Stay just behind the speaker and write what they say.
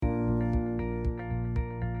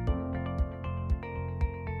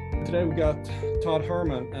Today we got Todd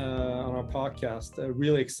Herman on our podcast.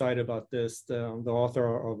 Really excited about this. The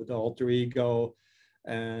author of The Alter Ego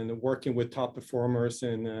and working with top performers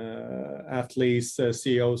and athletes,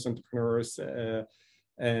 CEOs, entrepreneurs.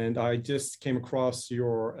 And I just came across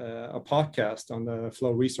your a podcast on the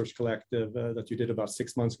Flow Research Collective that you did about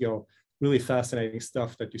 6 months ago. Really fascinating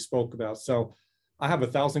stuff that you spoke about. So I have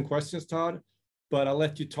 1,000 questions, Todd, but I'll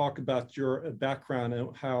let you talk about your background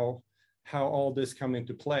and how all this come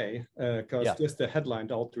into play, because just the headline,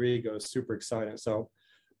 the Alter Ego, is super exciting. So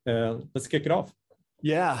let's kick it off.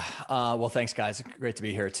 Yeah. Well, thanks, guys. Great to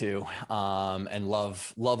be here too. And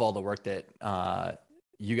love all the work that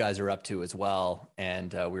you guys are up to as well.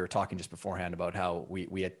 And we were talking just beforehand about how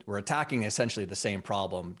we're attacking essentially the same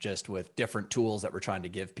problem, just with different tools that we're trying to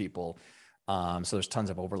give people. So there's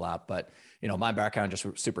tons of overlap, but my background, just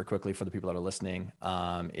super quickly for the people that are listening,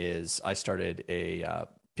 is I started a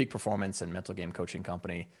peak performance and mental game coaching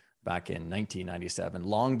company back in 1997,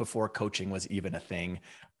 long before coaching was even a thing.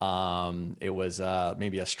 It was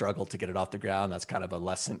maybe a struggle to get it off the ground. That's kind of a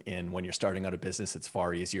lesson in when you're starting out a business. It's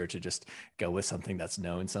far easier to just go with something that's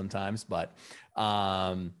known sometimes. But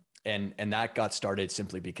and that got started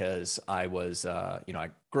simply because I was, I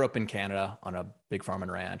grew up in Canada on a big farm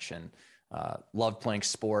and ranch, and loved playing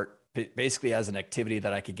sport, basically as an activity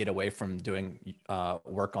that I could get away from doing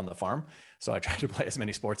work on the farm. So I tried to play as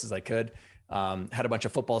many sports as I could. Had a bunch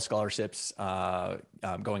of football scholarships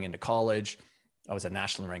going into college. I was a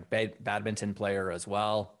nationally ranked badminton player as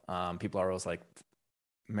well. People are always like,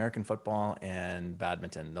 American football and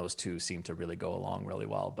badminton, those two seem to really go along really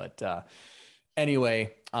well. But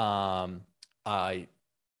anyway, I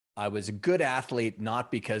was a good athlete,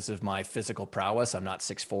 not because of my physical prowess. I'm not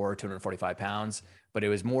 6'4", 245 pounds, but it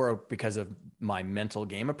was more because of my mental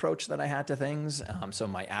game approach that I had to things. So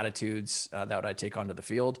my attitudes that I take onto the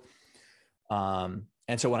field. And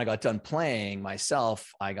so when I got done playing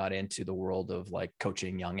myself, I got into the world of like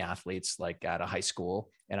coaching young athletes, like at a high school.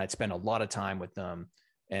 And I'd spend a lot of time with them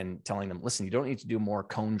and telling them, listen, you don't need to do more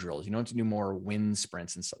cone drills. You don't need to do more wind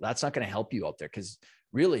sprints. And so that's not going to help you out there, because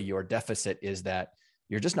really your deficit is that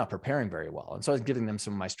you're just not preparing very well. And so I was giving them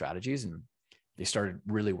some of my strategies, and they started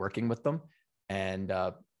really working with them. And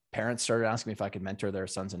parents started asking me if I could mentor their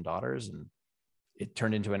sons and daughters. And it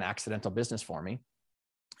turned into an accidental business for me.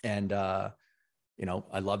 And,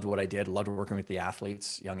 I loved what I did, loved working with the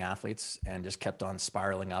athletes, young athletes, and just kept on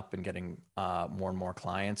spiraling up and getting more and more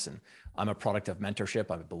clients. And I'm a product of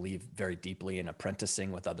mentorship. I believe very deeply in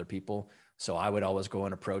apprenticing with other people. So I would always go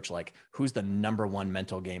and approach, like, who's the number one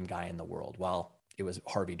mental game guy in the world? Well, it was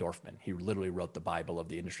Harvey Dorfman. He literally wrote the Bible of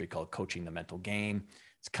the industry called Coaching the Mental Game.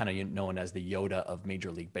 It's kind of known as the Yoda of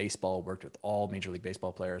Major League Baseball, worked with all Major League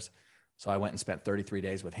Baseball players. So I went and spent 33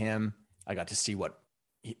 days with him. I got to see what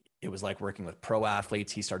it was like working with pro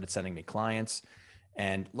athletes. He started sending me clients.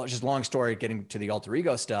 And just long story, getting to the Alter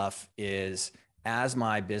Ego stuff is, as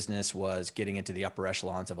my business was getting into the upper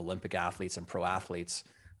echelons of Olympic athletes and pro athletes,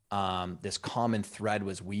 this common thread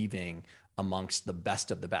was weaving amongst the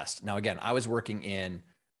best of the best. Now, again, I was working in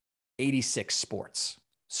 86 sports.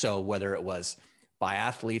 So whether it was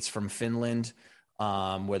biathletes from Finland,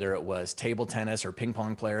 whether it was table tennis or ping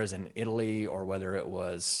pong players in Italy, or whether it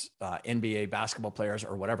was NBA basketball players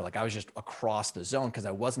or whatever, like I was just across the zone, because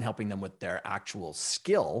I wasn't helping them with their actual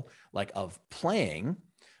skill, like of playing.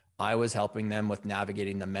 I was helping them with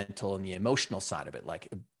navigating the mental and the emotional side of it, like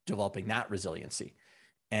developing that resiliency.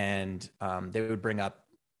 And they would bring up,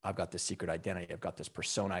 I've got this secret identity. I've got this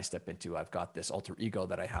persona I step into. I've got this alter ego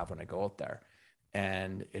that I have when I go out there.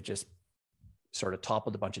 And it just sort of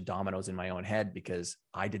toppled a bunch of dominoes in my own head, because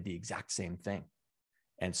I did the exact same thing.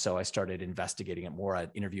 And so I started investigating it more. I'd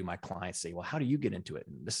interview my clients, say, well, how do you get into it?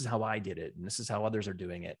 And this is how I did it. And this is how others are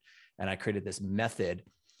doing it. And I created this method.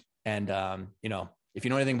 And, if you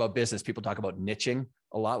know anything about business, people talk about niching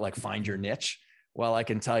a lot, like find your niche. Well, I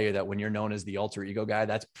can tell you that when you're known as the alter ego guy,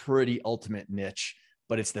 that's pretty ultimate niche,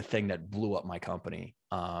 but it's the thing that blew up my company.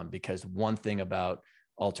 Because one thing about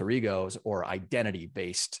alter egos or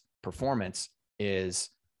identity-based performance is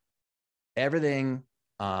everything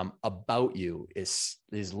about you is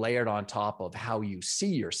layered on top of how you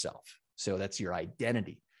see yourself. So that's your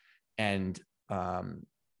identity. And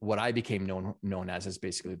what I became known as is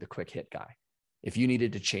basically the quick hit guy. If you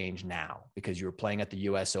needed to change now because you were playing at the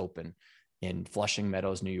US Open in Flushing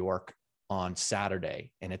Meadows, New York on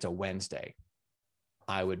Saturday, and it's a Wednesday,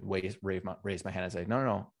 I would raise my hand and say,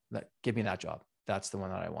 no, give me that job. That's the one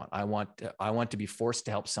that I want. I want to be forced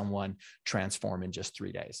to help someone transform in just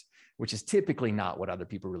 3 days, which is typically not what other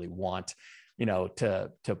people really want, to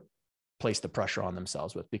place the pressure on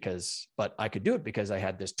themselves with, but I could do it because I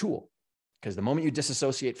had this tool. Because the moment you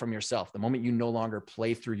disassociate from yourself, the moment you no longer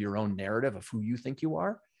play through your own narrative of who you think you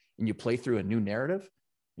are, and you play through a new narrative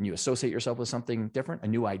and you associate yourself with something different, a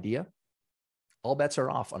new idea, all bets are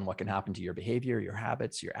off on what can happen to your behavior, your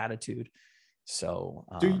habits, your attitude. So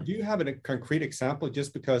do you have a concrete example?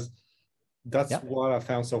 Just because that's what I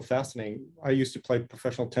found so fascinating. I used to play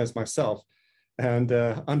professional tennis myself, and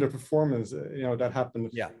underperformance, that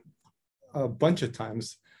happened a bunch of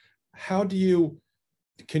times.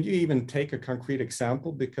 Can you even take a concrete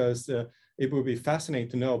example? Because it would be fascinating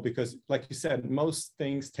to know, because like you said, most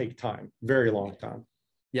things take time, very long time.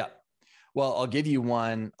 Yeah. Well, I'll give you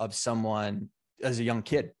one of someone as a young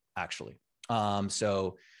kid, actually. He's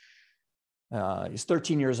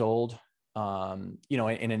 13 years old. And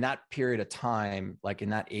in that period of time, like in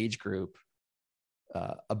that age group,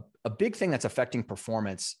 a big thing that's affecting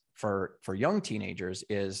performance for young teenagers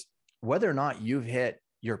is whether or not you've hit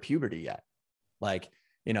your puberty yet. Like,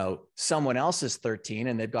 someone else is 13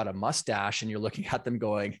 and they've got a mustache and you're looking at them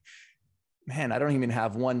going, man, I don't even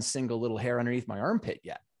have one single little hair underneath my armpit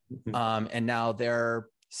yet. Mm-hmm. And now they're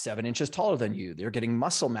 7 inches taller than you. They're getting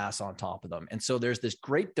muscle mass on top of them. And so there's this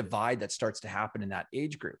great divide that starts to happen in that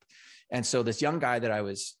age group. And so this young guy that I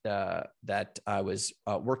was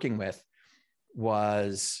working with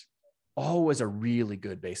was always a really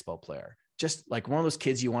good baseball player. Just like one of those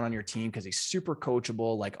kids you want on your team because he's super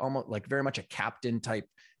coachable, like almost like very much a captain type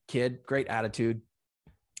kid, great attitude.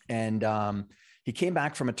 And he came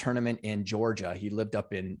back from a tournament in Georgia. He lived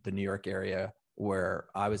up in the New York area where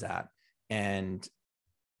I was at. And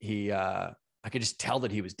I could just tell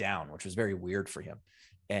that he was down, which was very weird for him.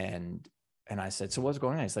 And I said, so what's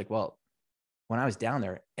going on? He's like, well, when I was down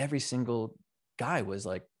there, every single guy was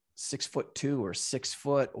like 6'2" or 6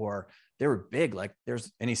 foot, or they were big. Like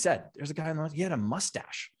and he said, there's a guy he had a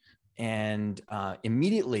mustache. And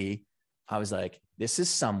immediately I was like, this is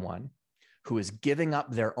someone who is giving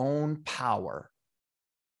up their own power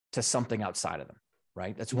to something outside of them,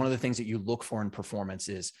 right? That's one of the things that you look for in performance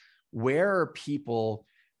is where are people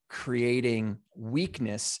creating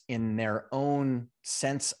weakness in their own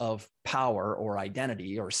sense of power or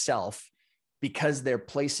identity or self because they're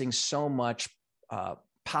placing so much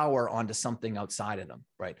power onto something outside of them,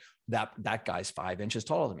 right? That guy's 5 inches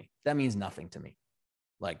taller than me. That means nothing to me.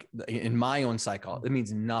 Like in my own psychology, it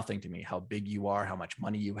means nothing to me how big you are, how much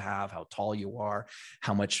money you have, how tall you are,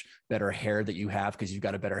 how much better hair that you have because you've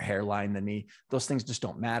got a better hairline than me. Those things just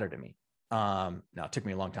don't matter to me. Now it took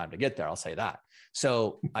me a long time to get there. I'll say that.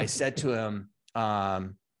 So I said to him,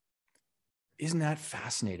 isn't that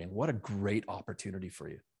fascinating? What a great opportunity for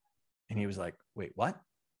you. And he was like, wait, what?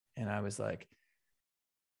 And I was like,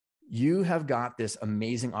 you have got this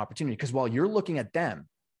amazing opportunity because while you're looking at them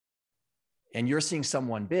and you're seeing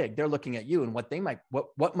someone big, they're looking at you and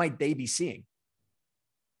what might they be seeing?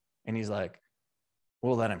 And he's like,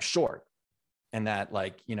 well, that I'm short and that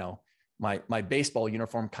my baseball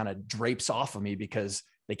uniform kind of drapes off of me because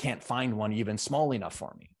they can't find one even small enough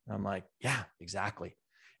for me. And I'm like, yeah, exactly.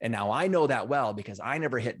 And now I know that well because I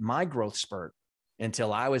never hit my growth spurt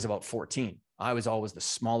until I was about 14. I was always the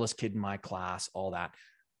smallest kid in my class, all that,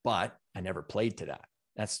 but I never played to that.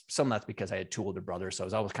 That's because I had 2 older brothers. So I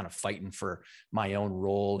was always kind of fighting for my own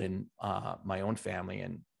role in my own family.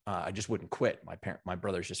 And I just wouldn't quit. My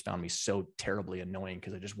brothers just found me so terribly annoying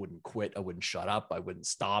because I just wouldn't quit. I wouldn't shut up. I wouldn't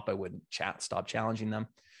stop. I wouldn't stop challenging them.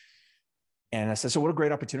 And I said, so what a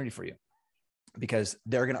great opportunity for you because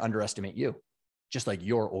they're going to underestimate you just like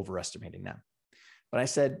you're overestimating them. But I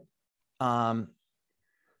said,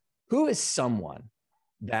 who is someone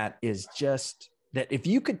that is just that if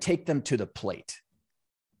you could take them to the plate,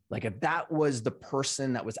 like if that was the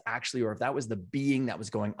person that was actually, or if that was the being that was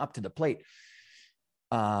going up to the plate,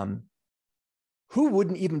 who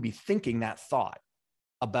wouldn't even be thinking that thought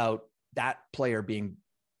about that player being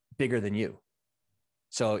bigger than you?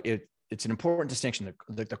 So it's an important distinction.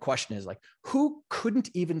 The question is like, who couldn't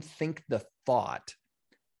even think the thought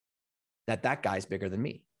that guy's bigger than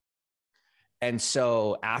me? And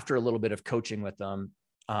so after a little bit of coaching with them,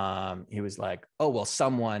 he was like, oh, well,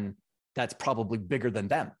 someone that's probably bigger than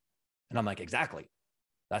them. And I'm like, exactly.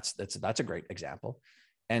 That's a great example.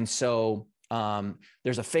 And so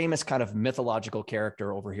there's a famous kind of mythological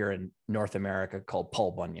character over here in North America called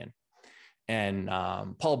Paul Bunyan. And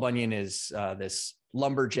Paul Bunyan is this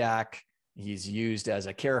lumberjack. He's used as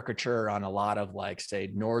a caricature on a lot of say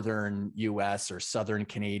Northern US or Southern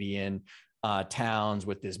Canadian towns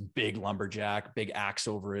with this big lumberjack, big axe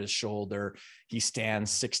over his shoulder. He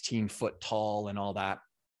stands 16 foot tall and all that.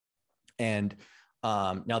 And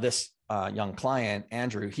now this young client,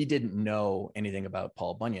 Andrew, he didn't know anything about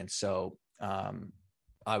Paul Bunyan. So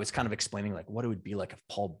I was kind of explaining like what it would be like if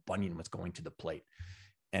Paul Bunyan was going to the plate.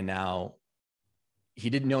 And now he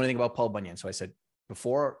didn't know anything about Paul Bunyan. So I said,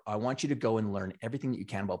 before, I want you to go and learn everything that you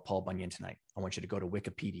can about Paul Bunyan tonight. I want you to go to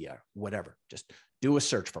Wikipedia, whatever, just do a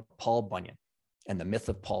search for Paul Bunyan and the myth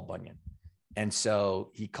of Paul Bunyan. And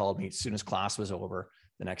so he called me as soon as class was over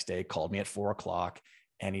the next day, called me at 4:00.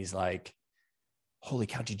 And he's like, holy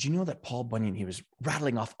cow, did you know that Paul Bunyan, he was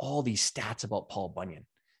rattling off all these stats about Paul Bunyan.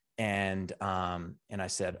 And I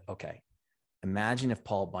said, okay, imagine if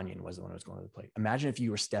Paul Bunyan was the one who was going to the plate. Imagine if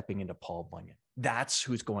you were stepping into Paul Bunyan. That's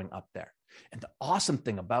who's going up there. And the awesome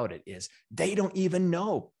thing about it is they don't even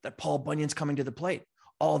know that Paul Bunyan's coming to the plate.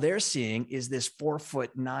 All they're seeing is this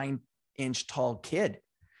 4'9" tall kid.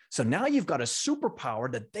 So now you've got a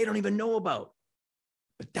superpower that they don't even know about,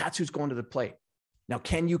 but that's who's going to the plate. Now,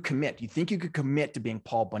 can you commit? You think you could commit to being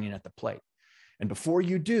Paul Bunyan at the plate? And before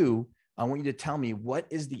you do, I want you to tell me, what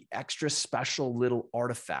is the extra special little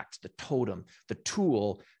artifact, the totem, the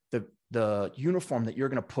tool, the uniform that you're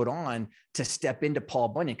going to put on to step into Paul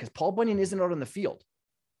Bunyan? Because Paul Bunyan isn't out on the field.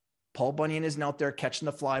 Paul Bunyan isn't out there catching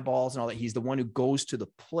the fly balls and all that. He's the one who goes to the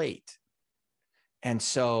plate. And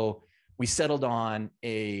so we settled on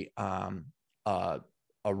a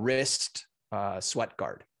wrist sweat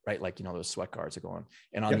guard, right? Like, those sweat guards are going.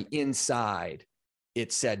 And on the inside,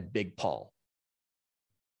 it said Big Paul.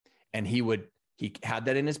 And he had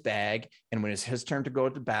that in his bag. And when it's his turn to go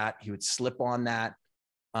to the bat, he would slip on that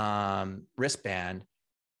wristband.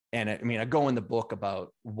 And I go in the book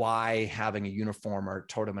about why having a uniform or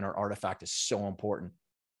totem or artifact is so important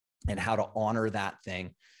and how to honor that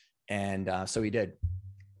thing. And so he did.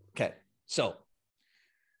 Okay. So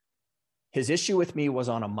his issue with me was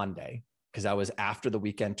on a Monday, because I was after the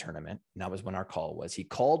weekend tournament. And that was when our call was. He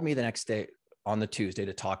called me the next day on the Tuesday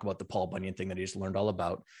to talk about the Paul Bunyan thing that he just learned all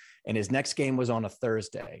about. And his next game was on a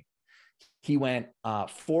Thursday. He went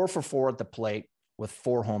 4 for 4 at the plate with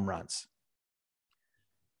 4 home runs.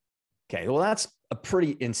 Okay, well, that's a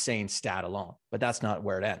pretty insane stat alone, but that's not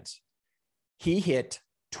where it ends. He hit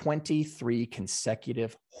 23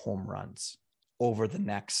 consecutive home runs over the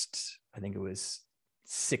next, I think it was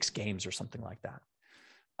 6 games or something like that.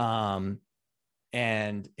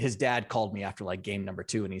 And his dad called me after like game number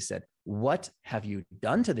 2, and he said, what have you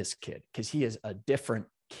done to this kid? Because he is a different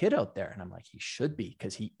kid out there. And I'm like, he should be,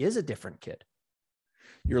 because he is a different kid.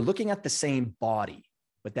 You're looking at the same body,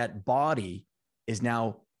 but that body is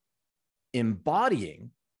now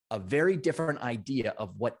embodying a very different idea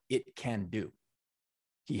of what it can do.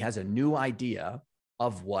 He has a new idea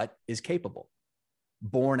of what is capable,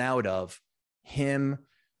 born out of him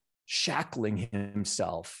shackling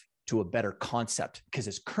himself to a better concept, because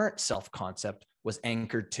his current self-concept was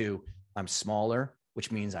anchored to, I'm smaller,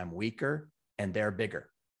 which means I'm weaker, and they're bigger.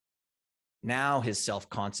 Now his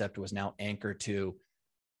self-concept was now anchored to,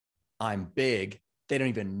 I'm big, they don't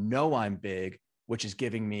even know I'm big, which is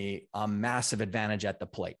giving me a massive advantage at the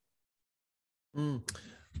plate.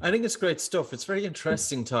 I think it's great stuff. It's very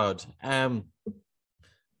interesting, Todd. I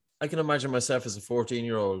can imagine myself as a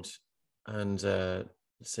 14-year-old and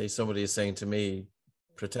say somebody is saying to me,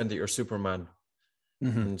 pretend that you're Superman.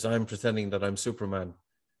 And I'm pretending that I'm Superman.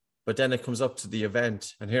 But then it comes up to the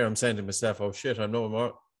event, and here I'm saying to myself, oh shit, I'm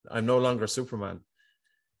no longer Superman.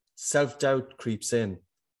 Self-doubt creeps in.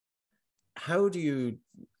 How do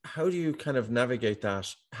you kind of navigate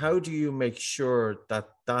that? How do you make sure that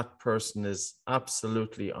that person is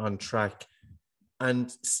absolutely on track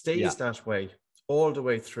and stays that way all the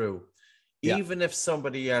way through, even if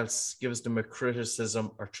somebody else gives them a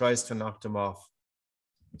criticism or tries to knock them off?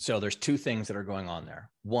 So there's 2 things that are going on there.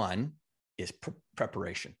 One is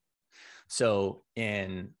preparation. So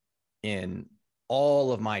in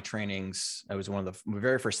all of my trainings, it was one of the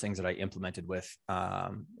very first things that I implemented with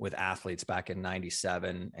athletes back in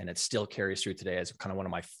 97. And it still carries through today as kind of one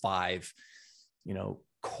of my 5,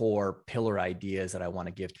 core pillar ideas that I want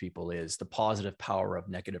to give to people is the positive power of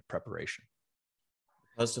negative preparation.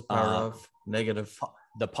 Positive power of negative.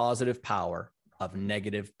 The positive power of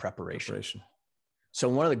negative preparation. So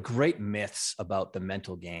one of the great myths about the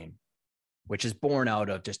mental game, which is born out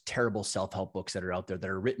of just terrible self-help books that are out there that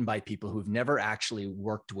are written by people who've never actually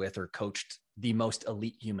worked with or coached the most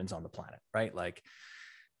elite humans on the planet, right? Like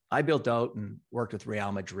I built out and worked with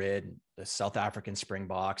Real Madrid, the South African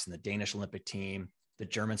Springboks, and the Danish Olympic team. The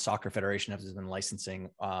German Soccer Federation has been licensing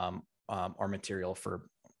our material for,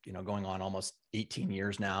 going on almost 18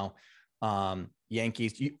 years now.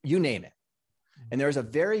 Yankees, you name it. And there's a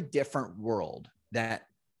very different world that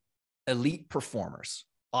elite performers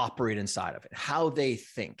operate inside of it, how they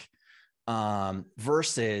think,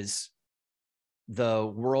 versus the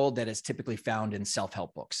world that is typically found in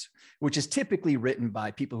self-help books, which is typically written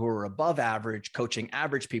by people who are above average, coaching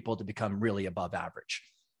average people to become really above average.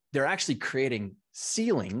 They're actually creating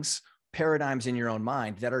ceilings, paradigms in your own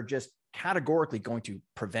mind that are just categorically going to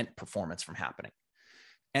prevent performance from happening.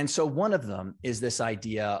 And so one of them is this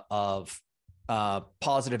idea of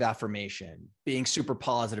positive affirmation, being super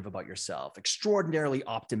positive about yourself, extraordinarily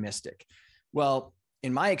optimistic. Well,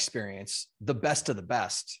 in my experience, the best of the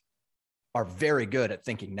best are very good at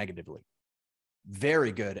thinking negatively,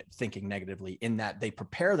 very good at thinking negatively, in that they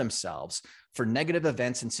prepare themselves for negative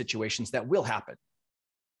events and situations that will happen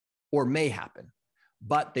or may happen,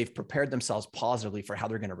 but they've prepared themselves positively for how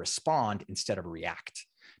they're going to respond instead of react.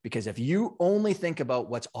 Because if you only think about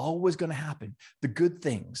what's always going to happen, the good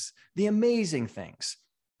things, the amazing things,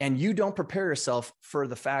 and you don't prepare yourself for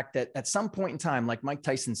the fact that at some point in time, like Mike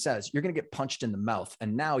Tyson says, you're going to get punched in the mouth.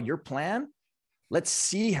 And now your plan, let's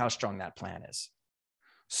see how strong that plan is.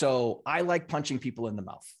 So I like punching people in the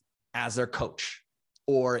mouth as their coach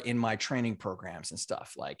or in my training programs and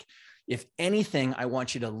stuff. Like, if anything, I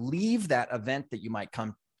want you to leave that event that you might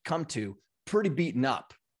come to pretty beaten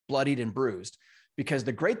up, bloodied and bruised. Because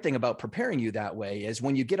the great thing about preparing you that way is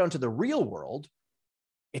when you get onto the real world,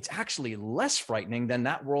 it's actually less frightening than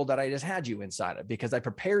that world that I just had you inside of, because I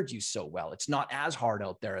prepared you so well. It's not as hard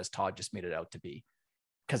out there as Todd just made it out to be,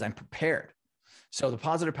 because I'm prepared. So the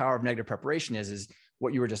positive power of negative preparation is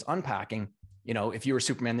what you were just unpacking. You know, if you were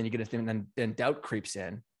Superman, then you get a thing, and then doubt creeps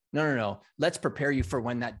in. No. Let's prepare you for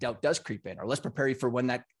when that doubt does creep in, or let's prepare you for when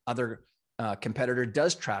that other competitor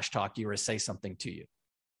does trash talk you or say something to you.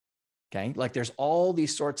 Okay. Like, there's all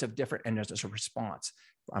these sorts of different, and there's a response.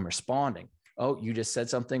 I'm responding. Oh, you just said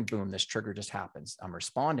something. Boom. This trigger just happens. I'm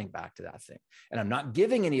responding back to that thing. And I'm not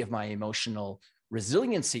giving any of my emotional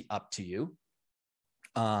resiliency up to you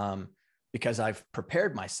because I've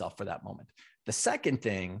prepared myself for that moment. The second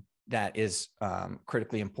thing that is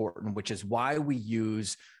critically important, which is why we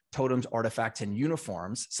use totems, artifacts, and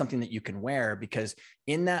uniforms, something that you can wear, because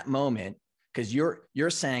in that moment, because you're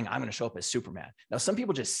saying, I'm going to show up as Superman. Now, some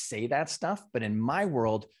people just say that stuff, but in my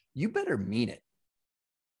world, you better mean it.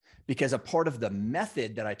 Because a part of the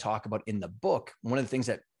method that I talk about in the book, one of the things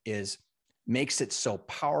that makes it so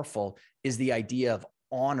powerful is the idea of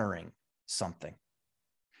honoring something.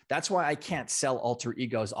 That's why I can't sell alter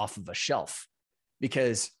egos off of a shelf,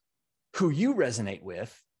 because who you resonate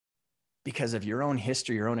with, because of your own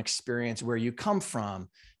history, your own experience, where you come from,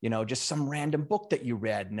 just some random book that you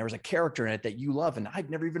read and there was a character in it that you love. And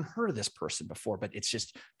I've never even heard of this person before, but it's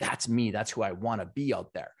just, that's me. That's who I want to be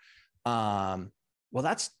out there. Well,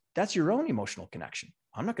 that's your own emotional connection.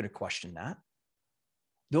 I'm not going to question that.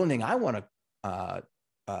 The only thing I want to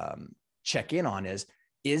check in on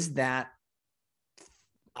is that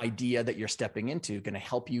idea that you're stepping into going to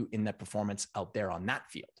help you in that performance out there on that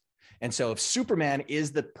field? And so if Superman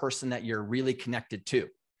is the person that you're really connected to,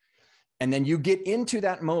 and then you get into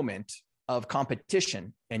that moment of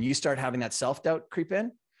competition and you start having that self-doubt creep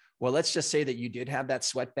in, well, let's just say that you did have that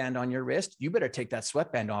sweatband on your wrist. You better take that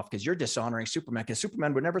sweatband off, because you're dishonoring Superman, because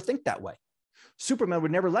Superman would never think that way. Superman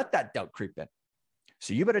would never let that doubt creep in.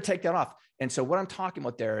 So you better take that off. And so what I'm talking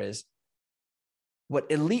about there is what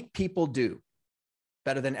elite people do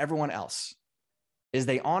better than everyone else is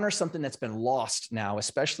they honor something that's been lost now,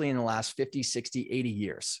 especially in the last 50, 60, 80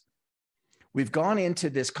 years. We've gone into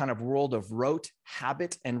this kind of world of rote,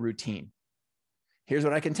 habit, and routine. Here's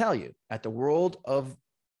what I can tell you. At the world of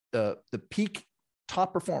the peak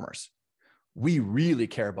top performers, we really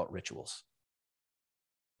care about rituals.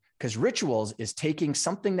 Because rituals is taking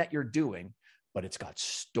something that you're doing, but it's got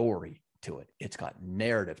story to it. It's got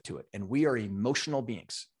narrative to it. And we are emotional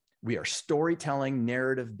beings. We are storytelling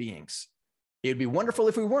narrative beings. It'd be wonderful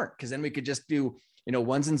if we weren't, because then we could just do,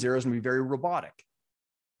 ones and zeros and be very robotic.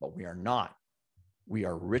 But we are not. We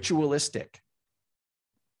are ritualistic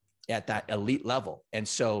at that elite level. And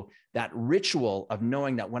so that ritual of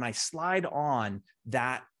knowing that when I slide on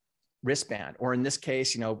that wristband, or in this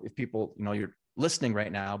case, if people, you're listening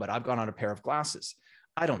right now, but I've gone on a pair of glasses.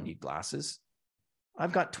 I don't need glasses.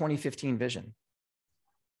 I've got 20/15 vision.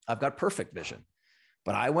 I've got perfect vision.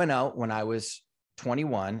 But I went out when I was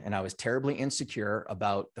 21 and I was terribly insecure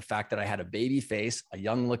about the fact that I had a baby face, a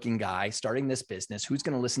young looking guy starting this business. Who's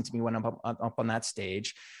going to listen to me when I'm up on that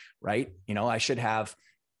stage, right? I should have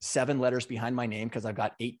 7 letters behind my name because I've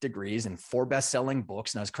got 8 degrees and 4 best-selling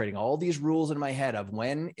books. And I was creating all these rules in my head of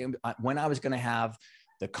when I was going to have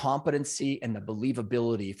the competency and the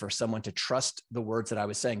believability for someone to trust the words that I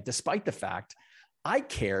was saying, despite the fact I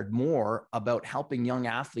cared more about helping young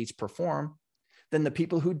athletes perform than the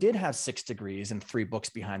people who did have 6 degrees and 3 books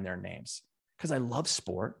behind their names. Because I love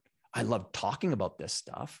sport. I loved talking about this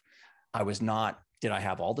stuff. Did I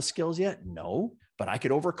have all the skills yet? No, but I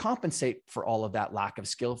could overcompensate for all of that lack of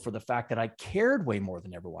skill for the fact that I cared way more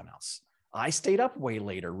than everyone else. I stayed up way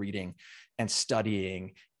later reading and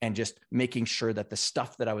studying and just making sure that the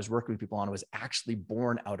stuff that I was working with people on was actually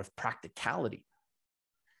born out of practicality.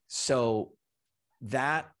 So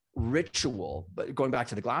that ritual, but going back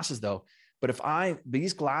to the glasses though, but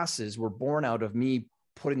these glasses were born out of me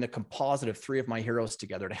putting the composite of 3 of my heroes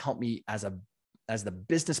together to help me as the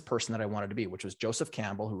business person that I wanted to be, which was Joseph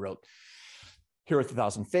Campbell, who wrote Hero with a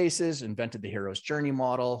Thousand Faces, invented the hero's journey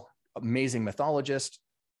model, amazing mythologist.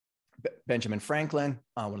 Benjamin Franklin,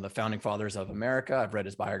 one of the founding fathers of America. I've read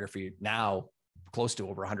his biography now close to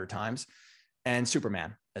over 100 times, and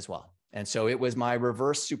Superman as well. And so it was my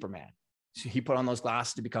reverse Superman. So he put on those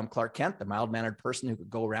glasses to become Clark Kent, the mild-mannered person who could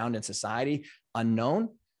go around in society unknown.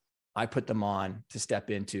 I put them on to step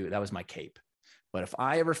into, that was my cape. But if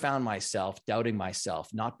I ever found myself doubting myself,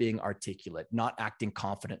 not being articulate, not acting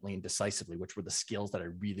confidently and decisively, which were the skills that I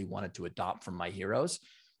really wanted to adopt from my heroes,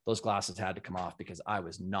 those glasses had to come off because I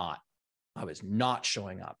was not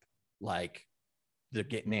showing up like the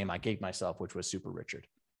name I gave myself, which was Super Richard.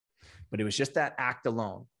 But it was just that act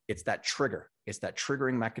alone. It's that trigger. It's that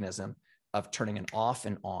triggering mechanism of turning an off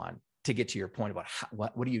and on to get to your point about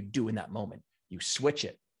what do you do in that moment? You switch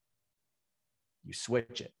it. You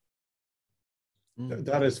switch it.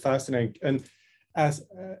 That is fascinating. And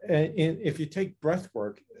if you take breath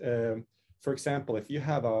work, for example, if you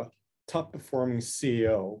have a top performing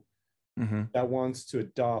CEO that wants to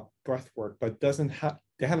adopt breath work, but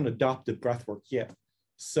they haven't adopted breath work yet.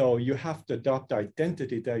 So you have to adopt the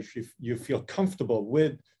identity that you feel comfortable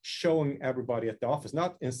with showing everybody at the office,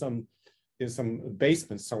 not in some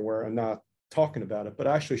basement somewhere and not talking about it, but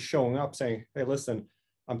actually showing up saying, hey, listen,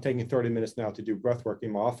 I'm taking 30 minutes now to do breath work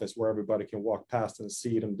in my office where everybody can walk past and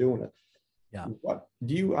see them doing it. Yeah.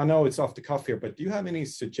 I know it's off the cuff here, but do you have any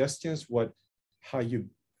suggestions how you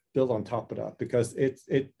build on top of that? Because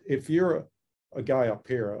if you're a guy up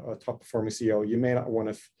here, a top performing CEO, you may not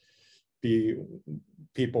want to be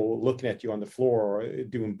people looking at you on the floor or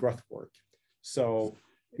doing breath work. So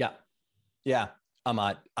yeah.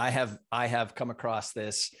 I have come across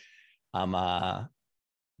this,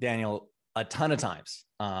 Daniel, a ton of times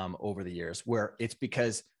over the years, where it's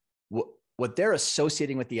because what they're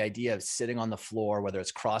associating with the idea of sitting on the floor, whether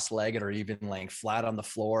it's cross-legged or even laying flat on the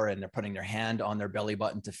floor, and they're putting their hand on their belly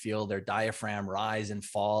button to feel their diaphragm rise and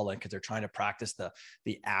fall, and because they're trying to practice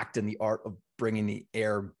the act and the art of bringing the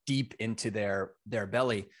air deep into their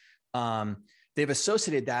belly, they've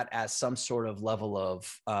associated that as some sort of level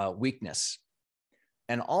of weakness.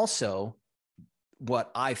 And also,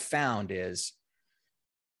 what I found is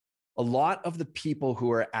a lot of the people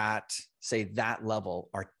who are at, say, that level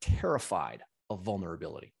are terrified of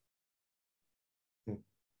vulnerability.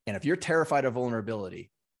 And if you're terrified of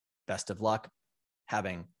vulnerability, best of luck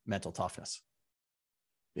having mental toughness,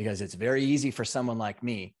 because it's very easy for someone like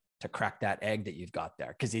me to crack that egg that you've got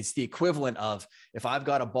there. Because it's the equivalent of if I've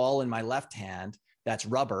got a ball in my left hand that's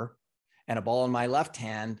rubber and a ball in my left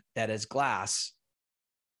hand that is glass,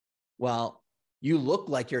 well, you look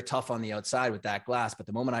like you're tough on the outside with that glass, but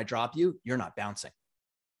the moment I drop you, you're not bouncing.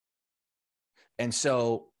 And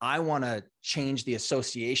so I want to change the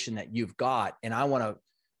association that you've got. And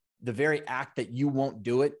the very act that you won't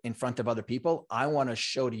do it in front of other people, I want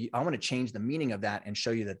to change the meaning of that and show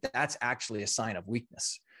you that that's actually a sign of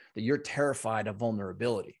weakness, that you're terrified of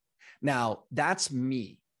vulnerability. Now, that's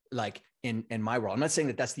me, like in my world. I'm not saying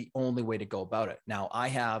that that's the only way to go about it. Now, I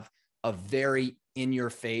have a very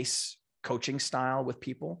in-your-face coaching style with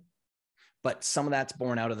people, but some of that's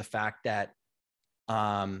born out of the fact that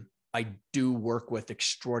I do work with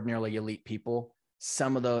extraordinarily elite people.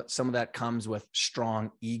 Some of that comes with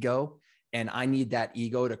strong ego, and I need that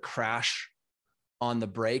ego to crash on the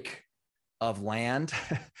break of land.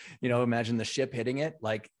 Imagine the ship hitting it,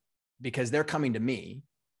 because they're coming to me,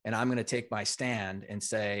 and I'm going to take my stand and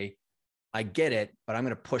say, I get it, but I'm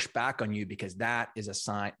going to push back on you because that is a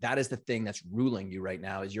sign. That is the thing that's ruling you right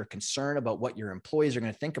now, is your concern about what your employees are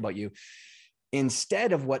going to think about you,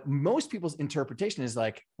 instead of what most people's interpretation is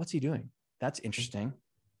like, what's he doing? That's interesting.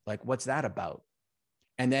 Like, what's that about?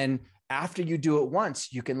 And then after you do it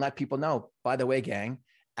once, you can let people know, by the way, gang,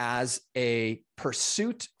 as a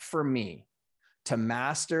pursuit for me to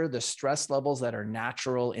master the stress levels that are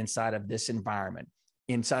natural inside of this environment,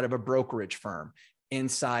 inside of a brokerage firm,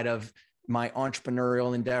 inside of my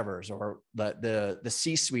entrepreneurial endeavors, or the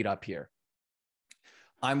C-suite up here,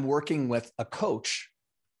 I'm working with a coach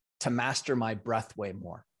to master my breath way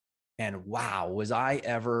more. And wow, was I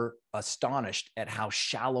ever astonished at how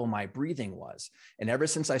shallow my breathing was. And ever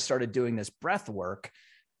since I started doing this breath work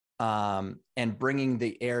and bringing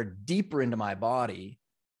the air deeper into my body,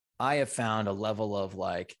 I have found a level of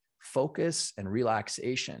like focus and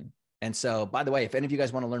relaxation. And so, by the way, if any of you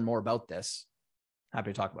guys want to learn more about this,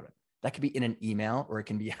 happy to talk about it. That could be in an email or it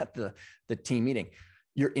can be at the team meeting.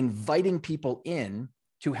 You're inviting people in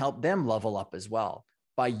to help them level up as well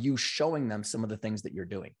by you showing them some of the things that you're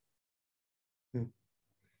doing.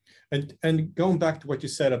 And going back to what you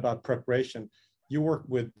said about preparation, you work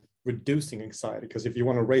with reducing anxiety, because if you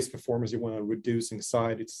want to raise performance, you want to reduce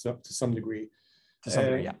anxiety to some degree. To some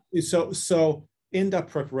degree, yeah. So in that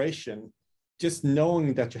preparation, just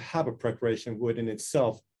knowing that you have a preparation would in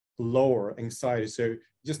itself lower anxiety. So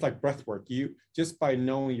just like breath work, you just by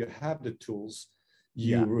knowing you have the tools,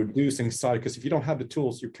 you reduce anxiety. Because if you don't have the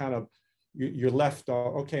tools, you're left,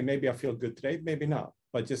 okay, maybe I feel good today, maybe not.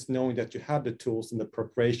 But just knowing that you have the tools and the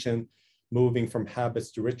preparation, moving from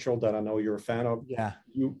habits to ritual that I know you're a fan of,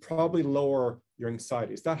 you probably lower your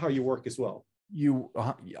anxiety. Is that how you work as well? You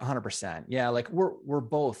 100%. Yeah. Like we're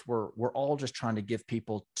all just trying to give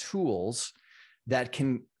people tools that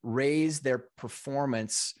can raise their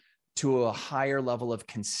performance to a higher level of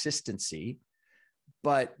consistency.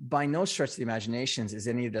 But by no stretch of the imaginations is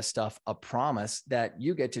any of this stuff a promise that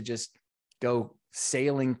you get to just go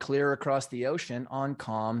sailing clear across the ocean on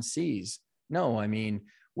calm seas. No, I mean,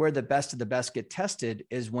 where the best of the best get tested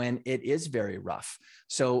is when it is very rough.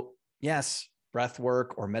 So yes, breath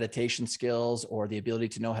work or meditation skills or the ability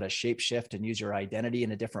to know how to shape shift and use your identity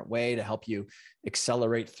in a different way to help you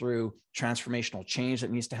accelerate through transformational change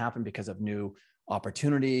that needs to happen because of new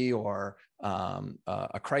opportunity or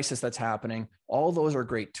a crisis that's happening. All those are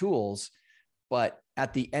great tools. But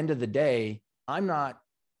at the end of the day,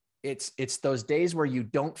 it's those days where you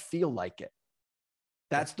don't feel like it.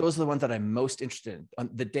 Those are the ones that I'm most interested in.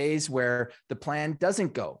 The days where the plan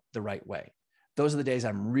doesn't go the right way. Those are the days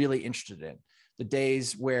I'm really interested in. The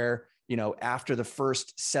days where, after the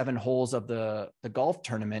first 7 holes of the golf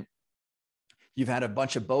tournament, you've had a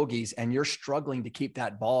bunch of bogeys and you're struggling to keep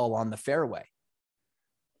that ball on the fairway.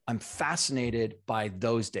 I'm fascinated by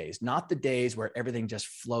those days, not the days where everything just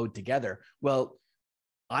flowed together. Well,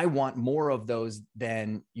 I want more of those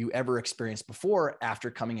than you ever experienced before after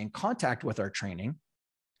coming in contact with our training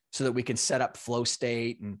so that we can set up flow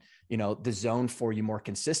state and, the zone for you more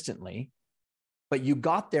consistently. But you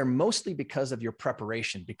got there mostly because of your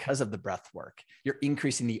preparation, because of the breath work. You're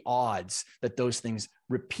increasing the odds that those things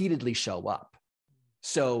repeatedly show up.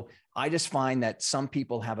 So I just find that some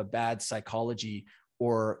people have a bad psychology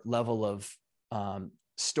or level of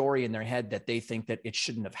story in their head that they think that it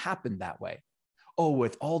shouldn't have happened that way. Oh,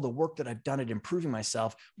 with all the work that I've done at improving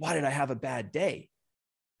myself, why did I have a bad day?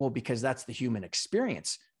 Well, because that's the human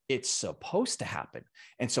experience. It's supposed to happen.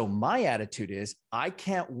 And so my attitude is I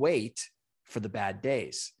can't wait for the bad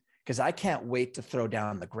days because I can't wait to throw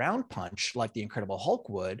down the ground punch like the Incredible Hulk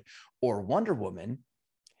would or Wonder Woman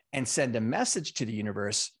and send a message to the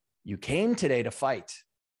universe. You came today to fight.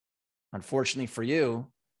 Unfortunately for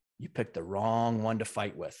you, you picked the wrong one to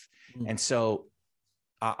fight with. And so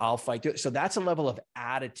I'll fight through it. So that's a level of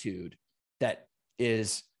attitude that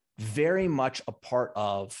is very much a part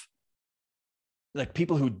of like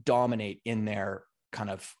people who dominate in their kind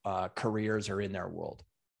of careers or in their world.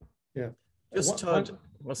 Yeah. Just Todd,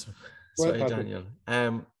 sorry, Daniel.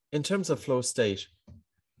 In terms of flow state,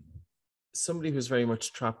 somebody who's very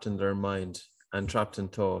much trapped in their mind and trapped in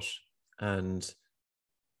thought, and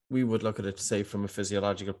we would look at it, say, from a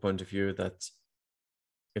physiological point of view, that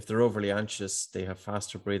if they're overly anxious, they have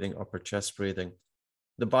faster breathing, upper chest breathing.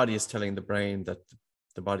 The body is telling the brain that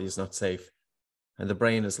the body is not safe. And the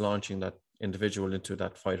brain is launching that individual into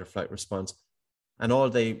that fight or flight response. And all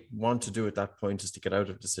they want to do at that point is to get out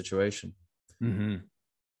of the situation. Mm-hmm.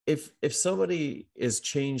 If somebody is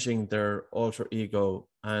changing their alter ego,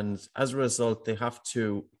 and as a result, they have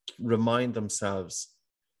to remind themselves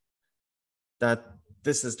that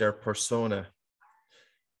this is their persona,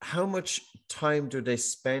 how much time do they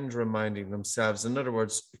spend reminding themselves? In other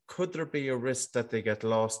words, could there be a risk that they get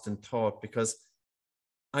lost in thought? Because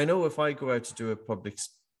I know if I go out to do a public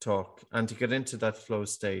talk and to get into that flow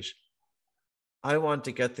state, I want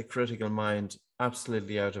to get the critical mind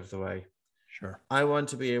absolutely out of the way. Sure. I want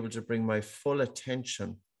to be able to bring my full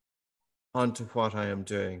attention onto what I am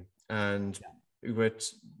doing, and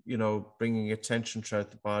with, bringing attention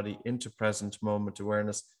throughout the body into present moment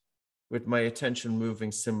awareness, with my attention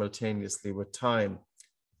moving simultaneously with time.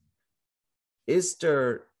 Is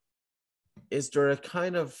there a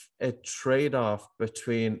kind of a trade-off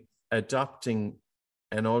between adopting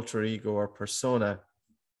an alter ego or persona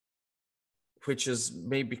which is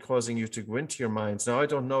maybe causing you to go into your minds. Now, I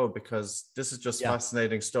don't know, because this is just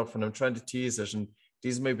fascinating stuff and I'm trying to tease it. And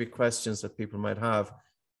these may be questions that people might have,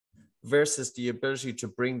 versus the ability to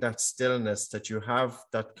bring that stillness, that you have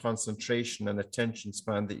that concentration and attention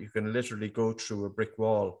span that you can literally go through a brick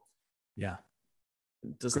wall. Yeah.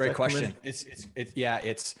 Does Great question.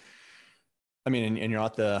 It's I mean, and you're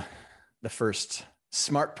not the first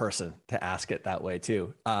smart person to ask it that way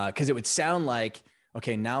too. Cause it would sound like,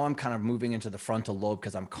 okay, now I'm kind of moving into the frontal lobe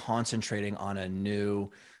because I'm concentrating on a new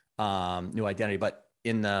identity. But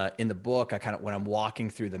in the book, I kind of, when I'm walking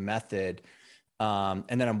through the method, and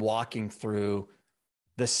then I'm walking through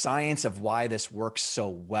the science of why this works so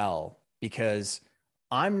well, because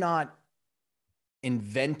I'm not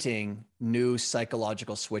inventing new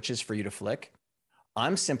psychological switches for you to flick.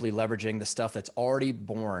 I'm simply leveraging the stuff that's already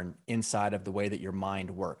born inside of the way that your mind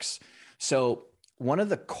works. So one of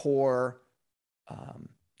the core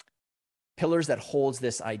pillars that holds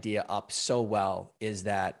this idea up so well is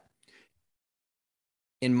that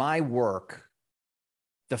in my work,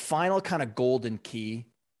 the final kind of golden key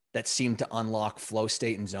that seemed to unlock flow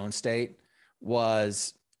state and zone state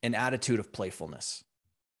was an attitude of playfulness.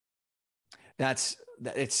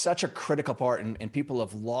 It's such a critical part, and people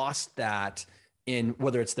have lost that in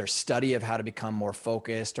whether it's their study of how to become more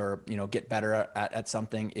focused or, get better at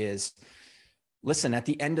something. Is, listen, at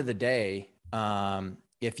the end of the day,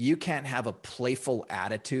 if you can't have a playful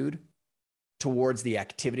attitude towards the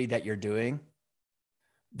activity that you're doing,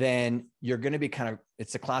 then you're going to be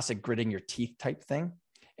it's a classic gritting your teeth type thing.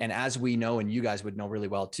 And as we know, and you guys would know really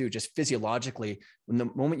well too, just physiologically, when the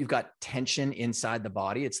moment you've got tension inside the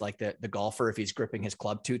body, it's like the golfer, if he's gripping his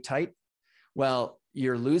club too tight, well,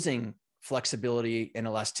 you're losing flexibility and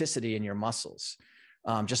elasticity in your muscles.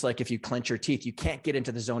 Just like if you clench your teeth, you can't get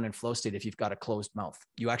into the zone and flow state if you've got a closed mouth.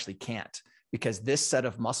 You actually can't, because this set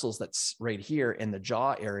of muscles that's right here in the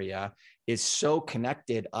jaw area is so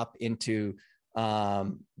connected up into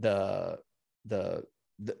the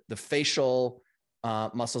facial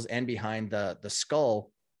muscles and behind the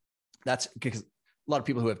skull. That's because a lot of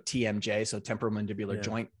people who have TMJ, so temporomandibular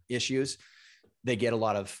joint issues, they get a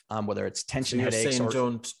lot of whether it's tension, so headaches,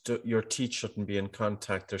 saying your teeth shouldn't be in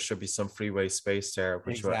contact. There should be some freeway space there,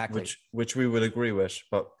 which we would agree with.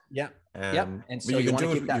 But and so you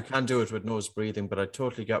can do it with nose breathing. But I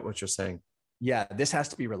totally get what you're saying. Yeah, this has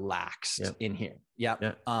to be relaxed in here.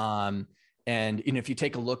 And if you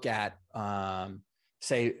take a look at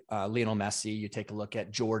say Lionel Messi, you take a look at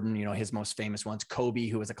Jordan, his most famous ones, Kobe,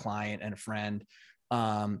 who was a client and a friend,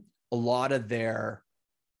 a lot of their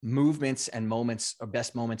movements and moments or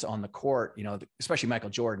best moments on the court, especially Michael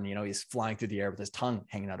Jordan, he's flying through the air with his tongue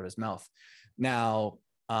hanging out of his mouth. Now,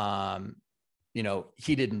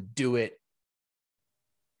 he didn't do it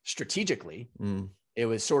strategically. It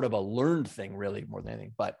was sort of a learned thing, really, more than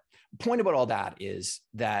anything. But the point about all that is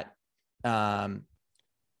that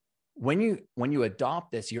when you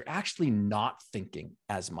adopt this, you're actually not thinking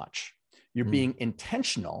as much. You're being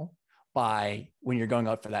intentional by, when you're going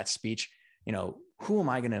out for that speech, who am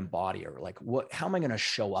I going to embody, or how am I going to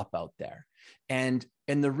show up out there? And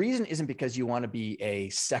the reason isn't because you want to be a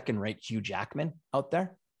second-rate Hugh Jackman out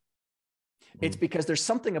there. It's because there's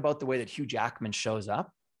something about the way that Hugh Jackman shows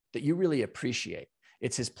up that you really appreciate.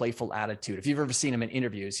 It's his playful attitude. If you've ever seen him in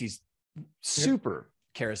interviews, he's super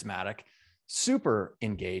charismatic, super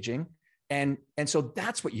engaging. And so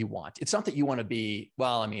that's what you want. It's not that you want to be,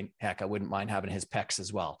 well, I mean, heck, I wouldn't mind having his pecs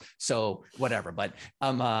as well. So whatever, but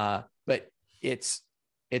it's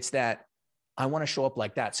that I want to show up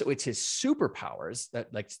like that. So it's his superpowers,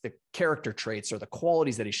 that like the character traits or the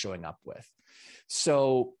qualities that he's showing up with.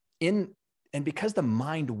 So and because the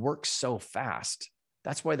mind works so fast,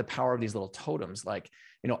 that's why the power of these little totems,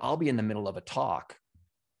 I'll be in the middle of a talk,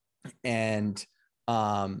 and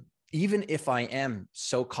even if I am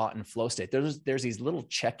so caught in flow state, there's these little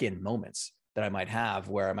check-in moments that I might have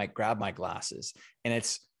where I might grab my glasses, and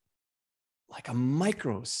it's like a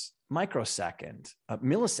microsecond,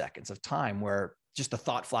 milliseconds of time where just the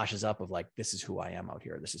thought flashes up of this is who I am out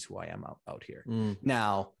here. This is who I am out here.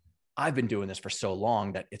 Now, I've been doing this for so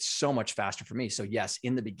long that it's so much faster for me. So yes,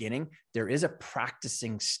 in the beginning, there is a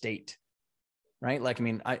practicing state, right?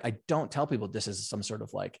 I don't tell people this is some sort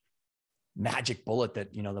of magic bullet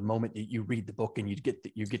that, the moment that you read the book and you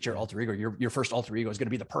get your alter ego, your first alter ego is going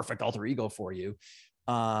to be the perfect alter ego for you.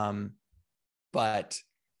 But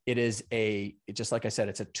it is just like I said,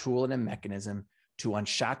 it's a tool and a mechanism to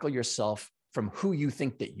unshackle yourself from who you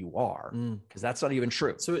think that you are, because that's not even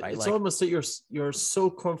true. So right? It's almost that you're so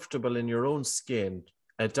comfortable in your own skin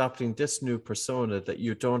adopting this new persona that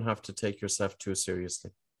you don't have to take yourself too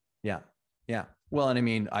seriously. Yeah. Well, and I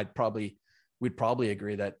mean, I'd probably we'd probably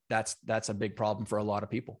agree that that's a big problem for a lot of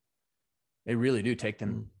people. They really do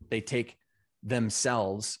they take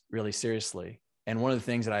themselves really seriously. And one of the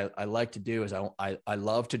things that I like to do is I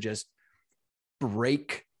love to just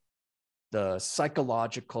break the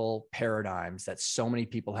psychological paradigms that so many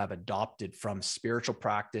people have adopted from spiritual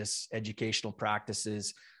practice, educational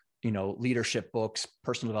practices, leadership books,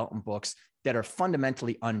 personal development books that are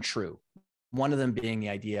fundamentally untrue. One of them being the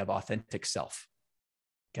idea of authentic self,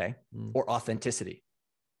 okay, or authenticity.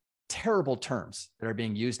 Terrible terms that are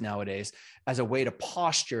being used nowadays as a way to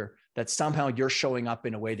posture that somehow you're showing up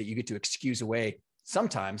in a way that you get to excuse away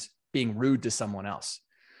sometimes being rude to someone else.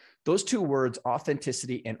 Those two words,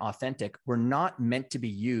 authenticity and authentic, were not meant to be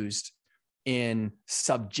used in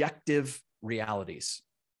subjective realities,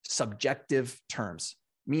 subjective terms,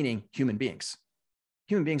 meaning human beings.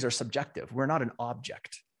 Human beings are subjective. We're not an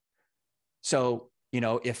object. So,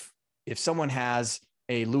 if someone has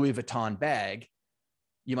a Louis Vuitton bag,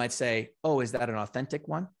 you might say, oh, is that an authentic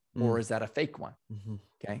one? Or is that a fake one? Mm-hmm.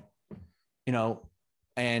 Okay.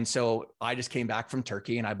 And so I just came back from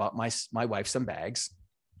Turkey and I bought my wife some bags.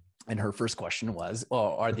 And her first question was,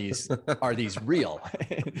 "Oh, are these real?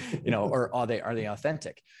 Or are they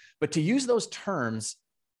authentic?" But to use those terms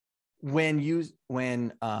when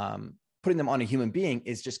putting them on a human being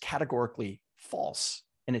is just categorically false,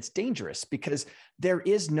 and it's dangerous because there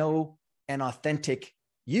is an authentic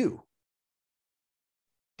you.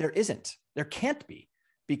 There isn't. There can't be,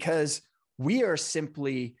 because we are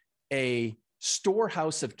simply a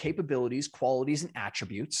storehouse of capabilities, qualities, and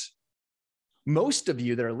attributes. Most of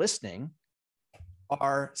you that are listening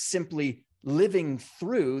are simply living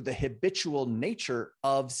through the habitual nature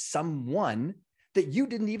of someone that you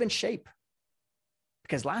didn't even shape.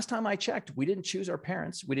 Because last time I checked, we didn't choose our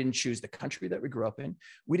parents. We didn't choose the country that we grew up in.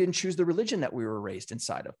 We didn't choose the religion that we were raised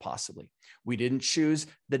inside of, possibly. We didn't choose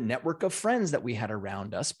the network of friends that we had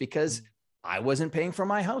around us, because I wasn't paying for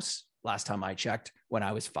my house last time I checked when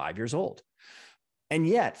I was 5 years old. And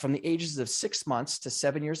yet, from the ages of 6 months to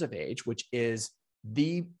 7 years of age, which is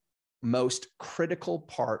the most critical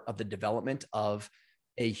part of the development of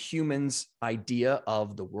a human's idea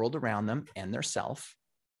of the world around them and their self,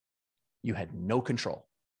 you had no control.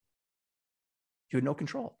 You had no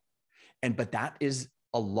control. But that is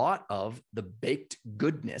a lot of the baked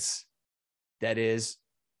goodness that is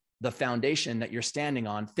the foundation that you're standing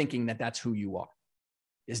on, thinking that that's who you are.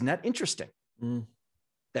 Isn't that interesting?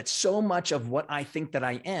 That so much of what I think that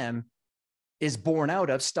I am is born out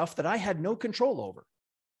of stuff that I had no control over.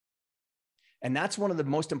 And that's one of the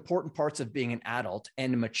most important parts of being an adult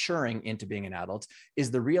and maturing into being an adult,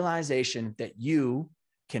 is the realization that you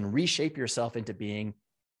can reshape yourself into being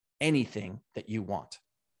anything that you want.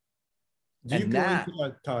 Do you go into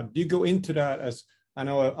that, Todd? Do you go into that as, I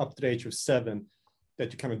know up to the age of 7,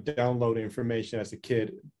 that you kind of download information as a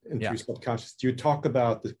kid into your subconscious? Do you talk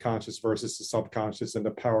about the conscious versus the subconscious and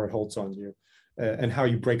the power it holds on you, and how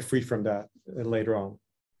you break free from that later on?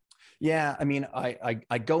 Yeah, I mean,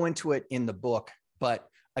 I go into it in the book, but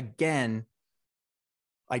again,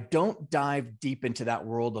 I don't dive deep into that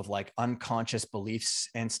world of like unconscious beliefs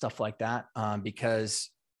and stuff like that, because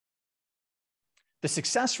the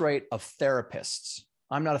success rate of therapists,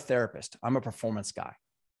 I'm not a therapist, I'm a performance guy.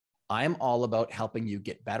 I am all about helping you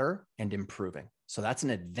get better and improving. So that's an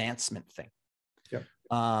advancement thing. Yep.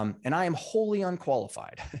 And I am wholly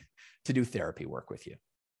unqualified to do therapy work with you.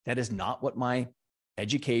 That is not what my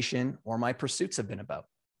education or my pursuits have been about.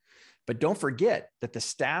 But don't forget that the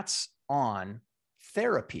stats on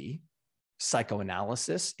therapy,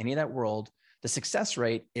 psychoanalysis, any of that world, the success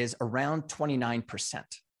rate is around 29%.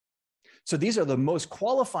 So these are the most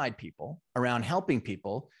qualified people around helping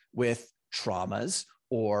people with traumas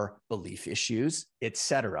or belief issues, et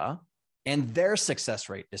cetera. And their success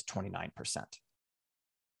rate is 29%.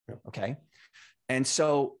 Okay. And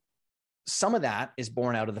so some of that is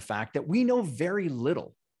born out of the fact that we know very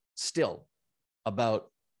little still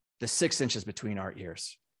about the 6 inches between our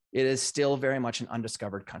ears. It is still very much an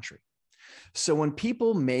undiscovered country. So when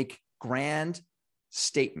people make grand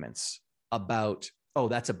statements about, oh,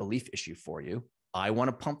 that's a belief issue for you, I want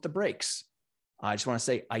to pump the brakes. I just want to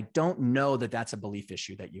say, I don't know that that's a belief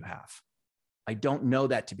issue that you have. I don't know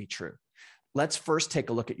that to be true. Let's first take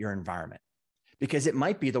a look at your environment, because it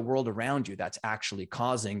might be the world around you that's actually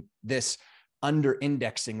causing this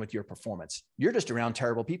under-indexing with your performance. You're just around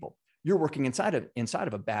terrible people. You're working inside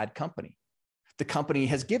of a bad company. The company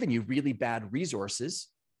has given you really bad resources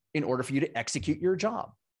in order for you to execute your job.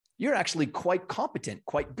 You're actually quite competent,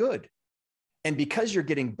 quite good. And because you're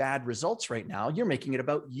getting bad results right now, you're making it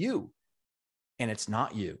about you. And it's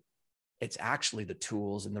not you. It's actually the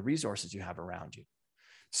tools and the resources you have around you.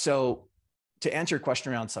 So to answer your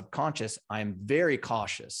question around subconscious, I'm very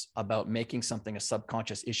cautious about making something a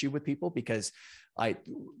subconscious issue with people, because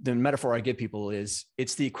the metaphor I give people is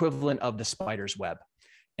it's the equivalent of the spider's web.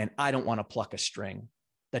 And I don't want to pluck a string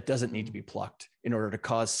that doesn't need to be plucked in order to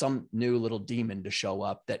cause some new little demon to show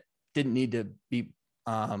up that didn't need to be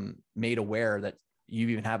made aware that you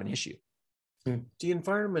even have an issue. The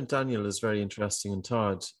environment, Daniel, is very interesting, and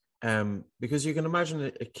Todd, because you can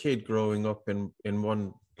imagine a kid growing up in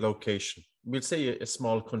one location. We'll say a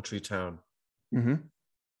small country town. Mm-hmm.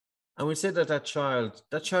 And we say that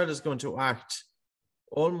child is going to act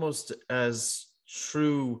almost as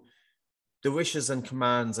through the wishes and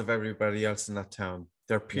commands of everybody else in that town,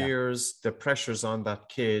 their peers, the pressures on that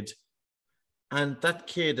kid. And that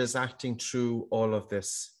kid is acting through all of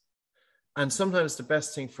this. And sometimes the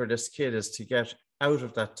best thing for this kid is to get out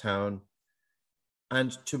of that town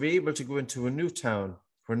and to be able to go into a new town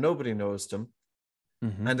where nobody knows them,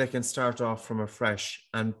 mm-hmm. and they can start off from afresh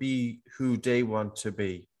and be who they want to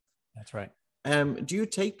be. That's right. Do you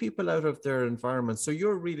take people out of their environment? So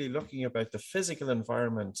you're really looking about the physical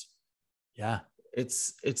environment. Yeah.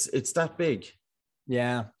 It's that big.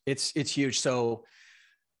 Yeah, it's huge. So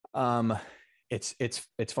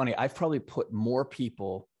it's funny. I've probably put more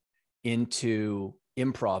people into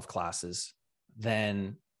improv classes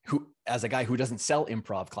than as a guy who doesn't sell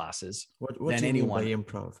improv classes. What than do you anyone. mean by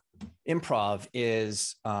improv? Improv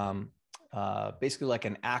is basically like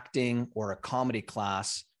an acting or a comedy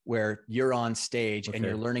class where you're on stage and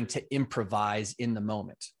you're learning to improvise in the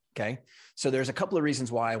moment. Okay. So there's a couple of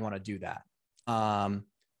reasons why I want to do that.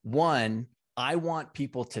 One, I want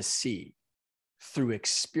people to see through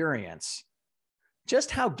experience just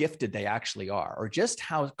how gifted they actually are, or just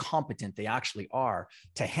how competent they actually are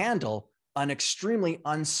to handle an extremely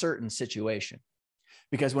uncertain situation.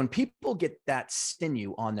 Because when people get that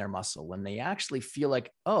sinew on their muscle, when they actually feel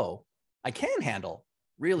like, oh, I can handle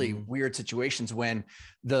really weird situations, when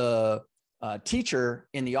the teacher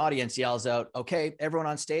in the audience yells out, okay, everyone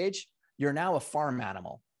on stage, you're now a farm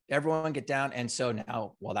animal. Everyone get down. And so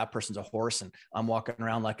now, well, that person's a horse and I'm walking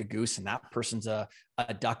around like a goose, and that person's a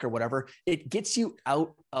duck or whatever. It gets you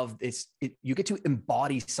out of this. You get to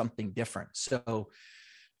embody something different. So,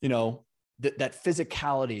 that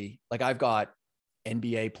physicality, like I've got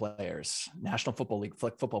NBA players, National Football League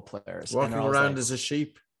football players. Walking around as a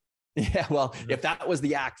sheep. Yeah. Well, if that was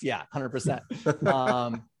the act, yeah,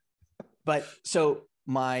 100%. But so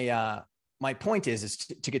my point is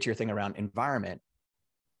to get to your thing around environment.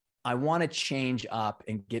 I want to change up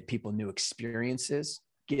and get people new experiences,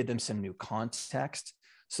 give them some new context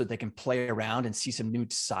so they can play around and see some new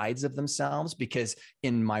sides of themselves. Because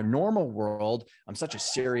in my normal world, I'm such a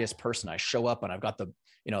serious person. I show up and I've got the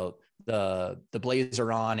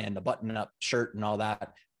blazer on and the button up shirt and all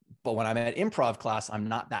that. But when I'm at improv class, I'm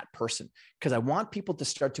not that person, because I want people to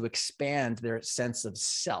start to expand their sense of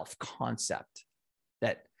self concept,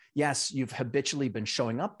 that yes, you've habitually been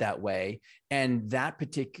showing up that way. And that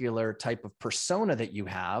particular type of persona that you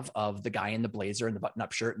have of the guy in the blazer and the button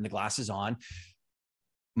up shirt and the glasses on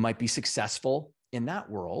might be successful in that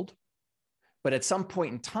world. But at some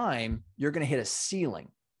point in time, you're going to hit a ceiling.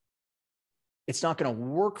 It's not going to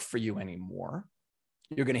work for you anymore.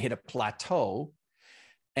 You're going to hit a plateau.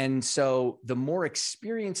 And so the more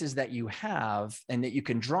experiences that you have and that you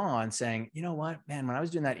can draw on, saying, you know what, man, when I was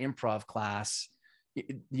doing that improv class,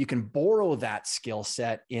 you can borrow that skill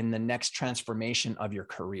set in the next transformation of your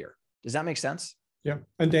career. Does that make sense? Yeah.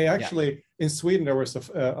 And they actually, in Sweden, there was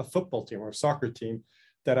a football team or a soccer team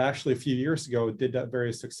that actually a few years ago did that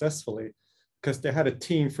very successfully, because they had a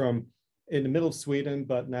team from in the middle of Sweden,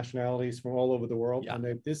 but nationalities from all over the world. Yeah. And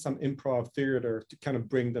they did some improv theater to kind of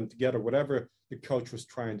bring them together, whatever the coach was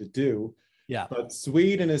trying to do. Yeah. But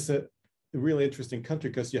Sweden is a really interesting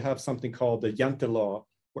country because you have something called the Jante law,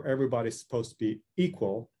 where everybody's supposed to be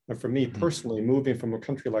equal. And for me personally, moving from a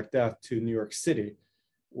country like that to New York City,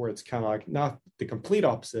 where it's kind of like not the complete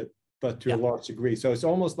opposite, but to a large degree. So it's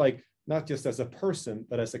almost like not just as a person,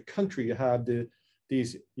 but as a country, you have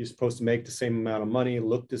you're supposed to make the same amount of money,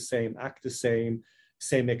 look the same, act the same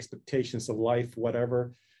expectations of life,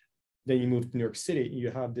 whatever. Then you move to New York City, you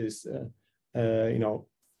have this,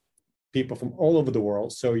 people from all over the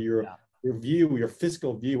world. So your view, your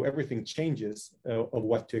physical view, everything changes of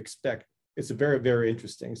what to expect. It's very, very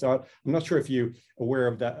interesting. So I'm not sure if you're aware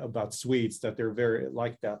of that about Swedes, that they're very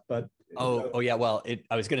like that, but. Oh yeah. Well,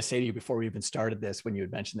 I was going to say to you before we even started this, when you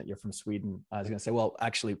had mentioned that you're from Sweden, I was going to say, well,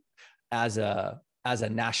 actually, as a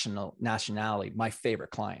nationality, my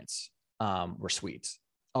favorite clients were Swedes,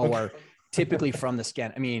 or typically from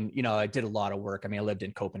the I mean, I did a lot of work. I mean, I lived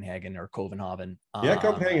in Copenhagen or Copenhagen.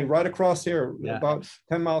 Copenhagen, right across here, about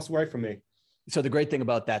 10 miles away from me. so the great thing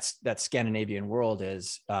about that Scandinavian world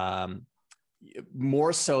is,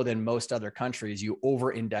 more so than most other countries, you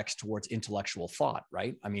over-index towards intellectual thought,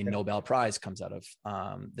 right? I mean, Nobel Prize comes out of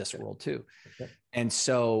this world too. And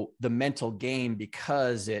so the mental game,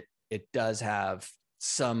 because it does have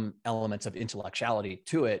some elements of intellectuality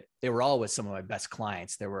to it, they were always some of my best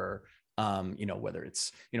clients. There were, whether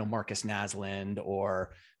it's, Marcus Naslund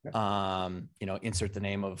or, insert the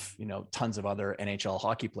name of, tons of other NHL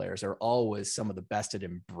hockey players. They're always some of the best at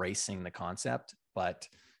embracing the concept. But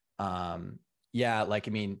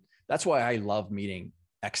that's why I love meeting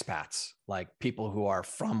expats, like people who are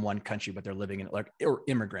from one country, but they're living in, or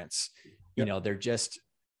immigrants, they're just,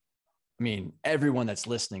 everyone that's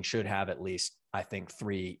listening should have at least, I think,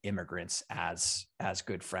 3 immigrants as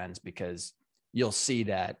good friends, because you'll see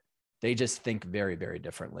that they just think very, very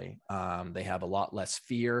differently. They have a lot less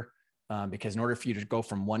fear, because in order for you to go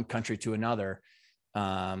from one country to another,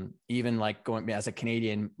 even like going as a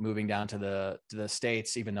Canadian, moving down to the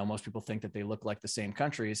States, even though most people think that they look like the same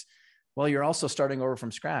countries, well, you're also starting over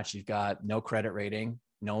from scratch. You've got no credit rating,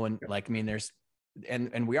 no one there's,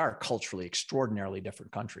 and we are culturally extraordinarily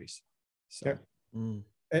different countries. So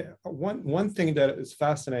one thing that is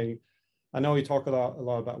fascinating, I know you talk a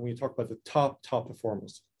lot about when you talk about the top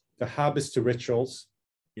performers, the habits to rituals,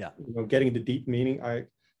 getting the deep meaning. I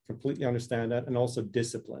completely understand that, and also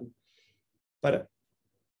discipline. But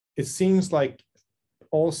it seems like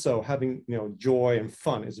also having joy and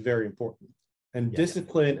fun is very important, and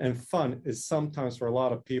discipline and fun is sometimes for a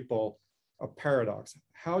lot of people a paradox.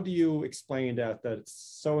 How do you explain that it's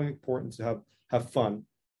so important to have fun,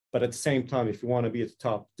 but at the same time, if you want to be at the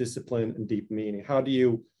top, discipline and deep meaning? How do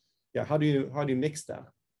you mix that?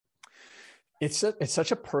 It's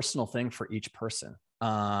such a personal thing for each person.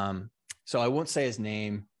 So I won't say his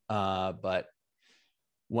name, but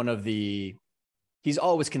he's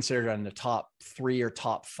always considered on the top 3 or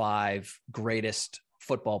top 5 greatest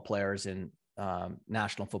football players in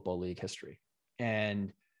National Football League history.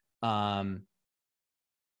 And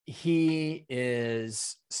he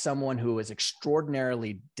is someone who is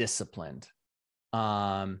extraordinarily disciplined.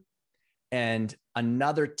 And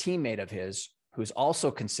another teammate of his, who's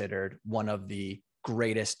also considered one of the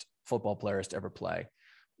greatest football players to ever play,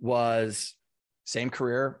 was same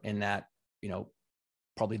career in that,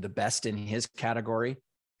 probably the best in his category.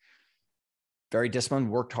 Very disciplined,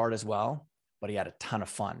 worked hard as well, but he had a ton of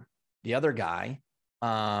fun. The other guy,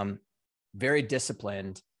 very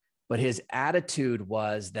disciplined, but his attitude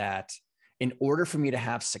was that in order for me to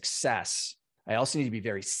have success, I also need to be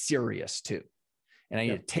very serious too. And I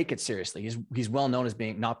need to take it seriously. He's well known as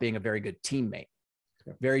not being a very good teammate,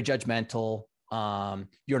 very judgmental.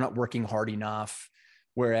 You're not working hard enough.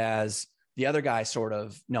 Whereas the other guy sort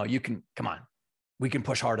of, no, you can, come on, we can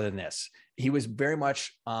push harder than this. He was very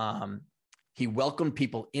much, he welcomed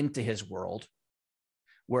people into his world.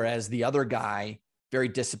 Whereas the other guy, very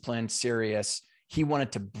disciplined, serious, he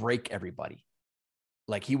wanted to break everybody.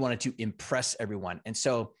 Like he wanted to impress everyone. And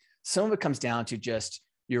so some of it comes down to just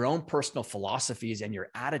your own personal philosophies and your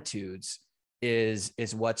attitudes is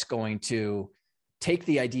what's going to take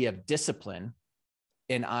the idea of discipline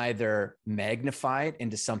and either magnify it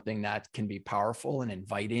into something that can be powerful and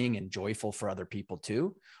inviting and joyful for other people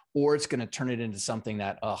too, or it's going to turn it into something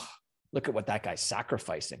that, look at what that guy's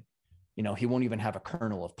sacrificing. He won't even have a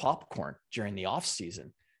kernel of popcorn during the off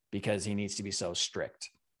season because he needs to be so strict.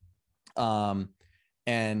 And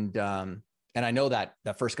I know that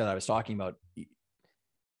first guy that I was talking about,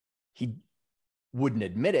 he wouldn't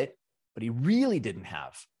admit it, but he really didn't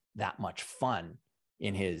have that much fun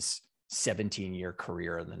in his 17-year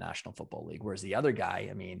career in the National Football League. Whereas the other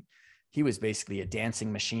guy, he was basically a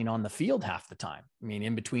dancing machine on the field half the time.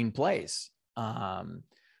 In between plays.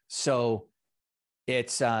 So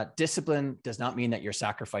it's discipline does not mean that you're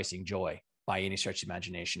sacrificing joy by any stretch of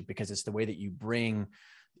imagination, because it's the way that you bring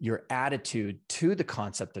your attitude to the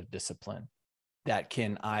concept of discipline that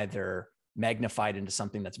can either magnify it into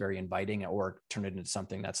something that's very inviting or turn it into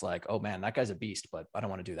something that's like, oh man, that guy's a beast, but I don't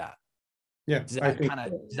want to do that. Yeah. Does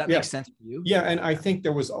that make sense for you? Yeah. And I think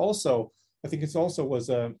there was also, was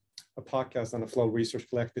a podcast on the Flow Research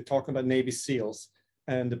Collective talking about Navy SEALs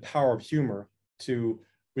and the power of humor to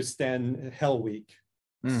withstand Hell Week.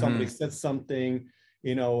 Mm-hmm. Somebody said something,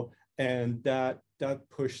 and that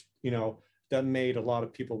pushed, that made a lot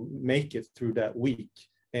of people make it through that week.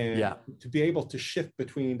 And to be able to shift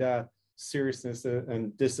between that seriousness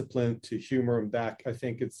and discipline to humor and back, I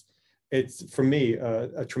think it's for me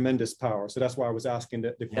a tremendous power. So that's why I was asking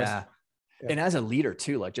the question. Yeah. And as a leader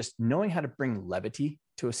too, like just knowing how to bring levity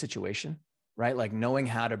to a situation, right? Like knowing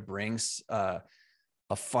how to bring a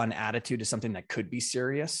fun attitude to something that could be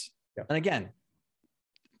serious. Yeah. And again,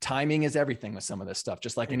 timing is everything with some of this stuff,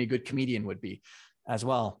 just like any good comedian would be as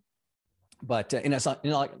well. But and it's not,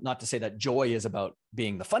 not to say that joy is about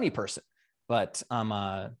being the funny person, but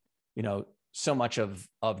so much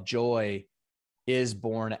of joy is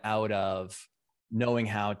born out of knowing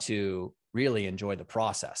how to really enjoy the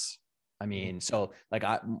process. I mean, so like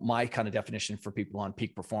my kind of definition for people on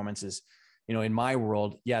peak performance is, in my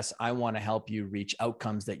world, yes, I want to help you reach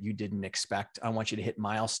outcomes that you didn't expect. I want you to hit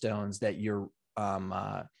milestones that you're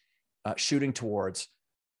shooting towards,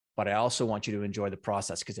 but I also want you to enjoy the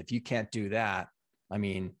process. Because if you can't do that, I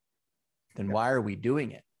mean, then why are we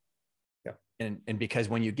doing it? Yeah. And because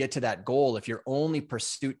when you get to that goal, if your only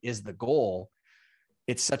pursuit is the goal,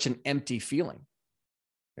 it's such an empty feeling.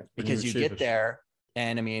 Yeah. Because you get there,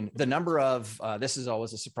 and I mean, the number of this is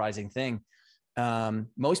always a surprising thing.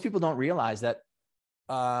 Most people don't realize that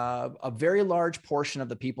a very large portion of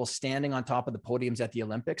the people standing on top of the podiums at the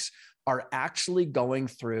Olympics are actually going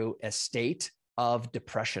through a state of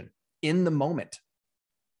depression in the moment,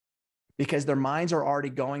 because their minds are already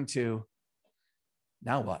going to,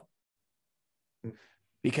 now what?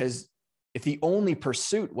 Because if the only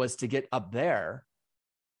pursuit was to get up there,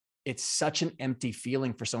 it's such an empty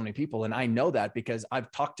feeling for so many people. And I know that because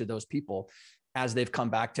I've talked to those people as they've come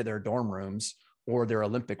back to their dorm rooms or their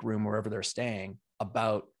Olympic room, wherever they're staying,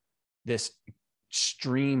 about this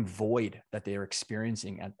extreme void that they are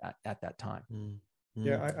experiencing at that time.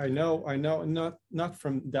 Yeah, I know, not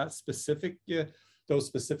from that specific, those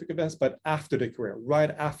specific events, but after the career,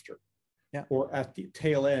 right after, or at the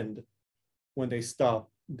tail end, when they stop,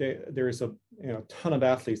 there is a ton of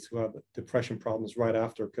athletes who have depression problems right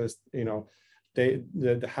after, because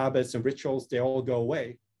the habits and rituals, they all go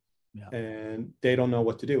away, and they don't know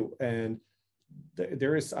what to do. And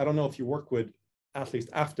there is, I don't know if you work with athletes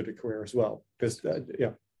after the career as well, because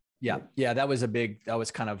that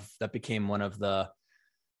became one of the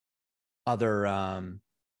other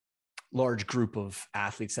large group of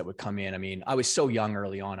athletes that would come in. I mean, I was so young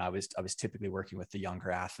early on. I was typically working with the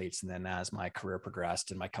younger athletes, and then as my career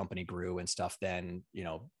progressed and my company grew and stuff, then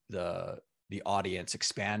the audience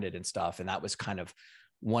expanded and stuff. And that was kind of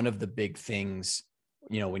one of the big things,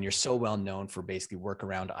 when you're so well known for basically work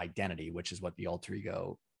around identity, which is what the alter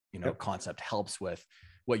ego concept helps with.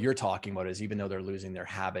 What you're talking about is, even though they're losing their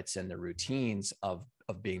habits and their routines of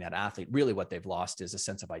being that athlete, really what they've lost is a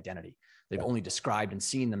sense of identity. They've only described and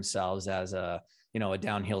seen themselves as a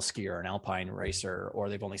downhill skier, an alpine racer, or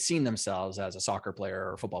they've only seen themselves as a soccer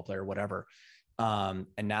player or football player, whatever. And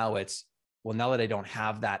now it's, well, now that I don't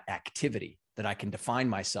have that activity that I can define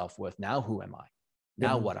myself with, now who am I?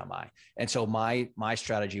 Now what am I? And so my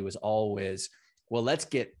strategy was always, well, let's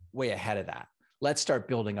get way ahead of that. Let's start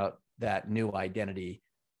building up that new identity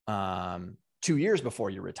 2 years before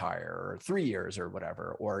you retire, or 3 years, or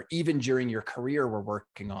whatever, or even during your career, we're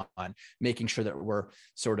working on making sure that we're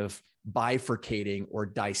sort of bifurcating or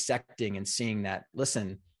dissecting and seeing that,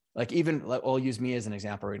 listen, like, even I'll use me as an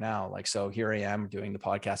example right now. Like, so here I am doing the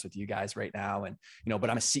podcast with you guys right now. And, but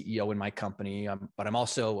I'm a CEO in my company, but I'm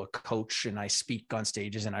also a coach, and I speak on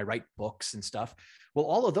stages and I write books and stuff. Well,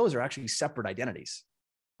 all of those are actually separate identities.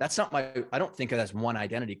 That's not I don't think of it as one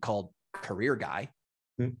identity called career guy,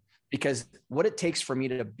 because what it takes for me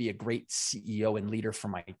to be a great CEO and leader for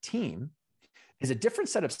my team is a different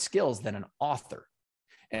set of skills than an author.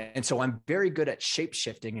 And so I'm very good at shape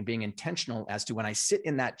shifting and being intentional as to when I sit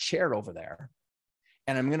in that chair over there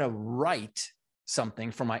and I'm going to write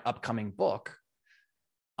something for my upcoming book,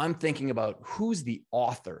 I'm thinking about who's the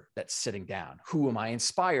author that's sitting down. Who am I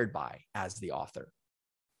inspired by as the author?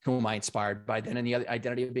 Who am I inspired by then in the other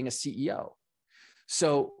identity of being a CEO?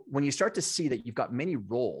 So when you start to see that you've got many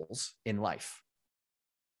roles in life,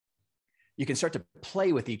 you can start to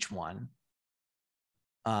play with each one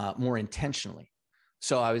more intentionally.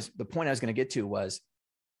 So the point I was going to get to was,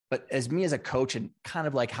 but as me as a coach, and kind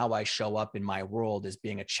of like how I show up in my world as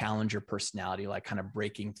being a challenger personality, like kind of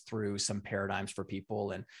breaking through some paradigms for people.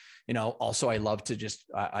 And, also I love to just,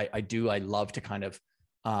 I love to kind of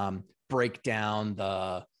break down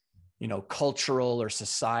the, cultural or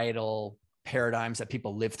societal paradigms that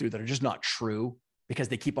people live through that are just not true, because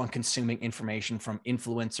they keep on consuming information from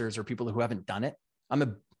influencers or people who haven't done it.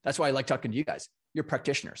 That's why I like talking to you guys. You're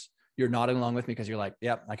practitioners. You're nodding along with me because you're like,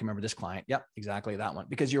 yep, I can remember this client. Yep, exactly that one.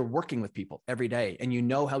 Because you're working with people every day, and you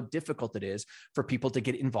know how difficult it is for people to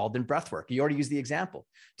get involved in breath work. You already used the example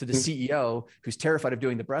to the CEO who's terrified of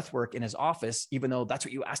doing the breath work in his office, even though that's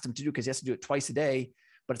what you asked him to do, because he has to do it twice a day,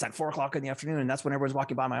 but it's at 4:00 in the afternoon. And that's when everyone's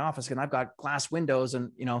walking by my office, and I've got glass windows,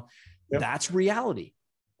 and that's reality.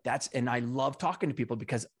 And I love talking to people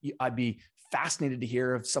because I'd be fascinated to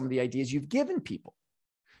hear of some of the ideas you've given people.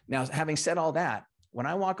 Now, having said all that, when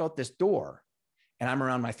I walk out this door and I'm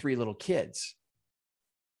around my 3 little kids,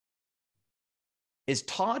 is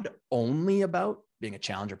Todd only about being a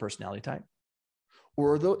challenger personality type?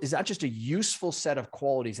 Or is that just a useful set of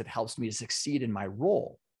qualities that helps me to succeed in my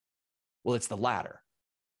role? Well, it's the latter.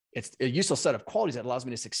 It's a useful set of qualities that allows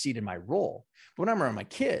me to succeed in my role. But when I'm around my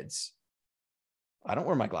kids, I don't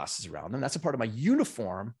wear my glasses around them. That's a part of my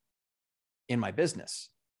uniform in my business.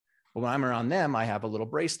 But when I'm around them, I have a little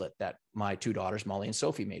bracelet that my 2 daughters, Molly and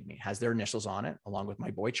Sophie, made me. It has their initials on it, along with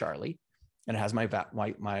my boy, Charlie. And it has my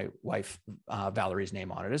wife, Valerie's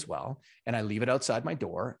name on it as well. And I leave it outside my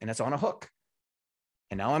door, and it's on a hook.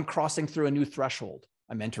 And now I'm crossing through a new threshold.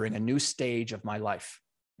 I'm entering a new stage of my life.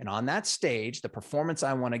 And on that stage, the performance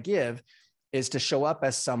I want to give is to show up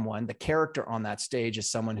as someone, the character on that stage is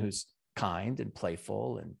someone who's kind and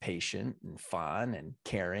playful and patient and fun and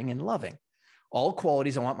caring and loving. All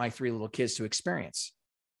qualities I want my 3 little kids to experience.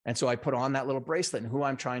 And so I put on that little bracelet, and who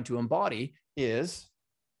I'm trying to embody is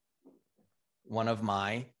one of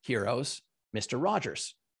my heroes, Mr.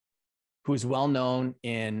 Rogers, who's well known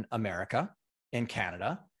in America, in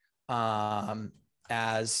Canada,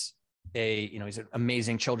 as he's an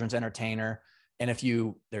amazing children's entertainer. And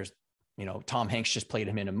there's Tom Hanks just played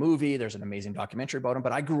him in a movie. There's an amazing documentary about him,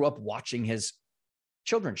 but I grew up watching his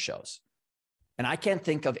children's shows. And I can't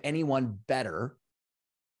think of anyone better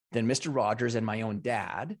than Mr. Rogers and my own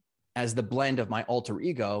dad as the blend of my alter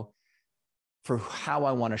ego for how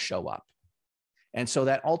I want to show up. And so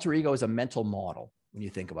that alter ego is a mental model when you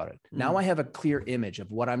think about it. Now I have a clear image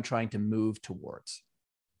of what I'm trying to move towards.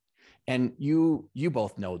 And you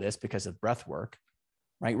both know this because of breath work,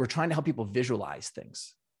 right? We're trying to help people visualize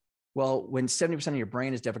things. Well, when 70% of your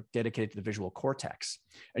brain is dedicated to the visual cortex,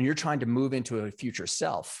 and you're trying to move into a future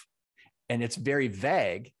self, and it's very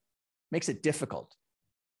vague, makes it difficult.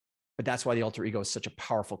 But that's why the alter ego is such a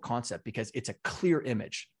powerful concept, because it's a clear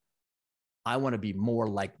image. I want to be more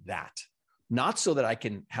like that. Not so that I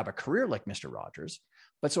can have a career like Mr. Rogers,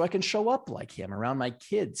 but so I can show up like him around my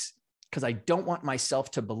kids, because I don't want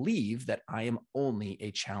myself to believe that I am only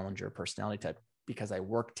a challenger personality type, because I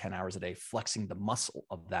work 10 hours a day flexing the muscle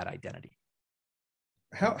of that identity.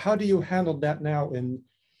 How do you handle that now in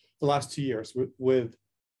the last 2 years with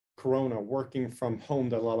Corona, working from home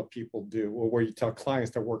that a lot of people do, or where you tell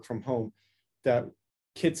clients that work from home that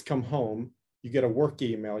kids come home, you get a work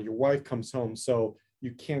email, your wife comes home, so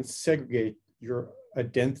you can't segregate your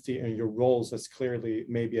identity and your roles as clearly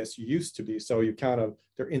maybe as you used to be. So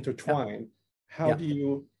they're intertwined. How do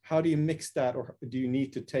you mix that, or do you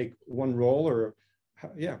need to take one role, or how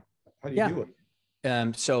do you do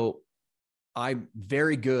it? So I'm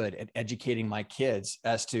very good at educating my kids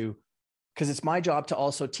because it's my job to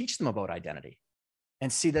also teach them about identity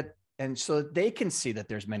and see that. And so they can see that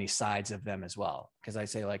there's many sides of them as well. Because I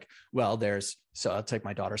say so I'll take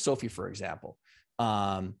my daughter, Sophie, for example.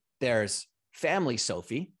 There's family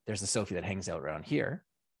Sophie. There's the Sophie that hangs out around here.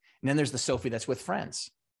 And then there's the Sophie that's with friends.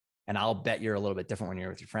 And I'll bet you're a little bit different when you're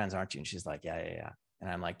with your friends, aren't you? And she's like, yeah. And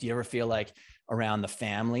I'm like, do you ever feel like around the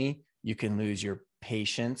family, you can lose your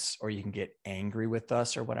patience, or you can get angry with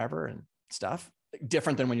us or whatever and stuff?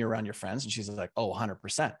 Different than when you're around your friends. And she's like, oh,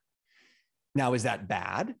 100%. Now, is that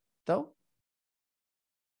bad though?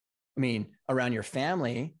 I mean, around your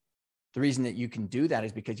family, the reason that you can do that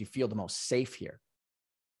is because you feel the most safe here.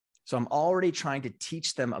 So I'm already trying to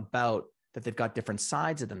teach them about that they've got different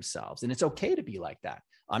sides of themselves. And it's okay to be like that.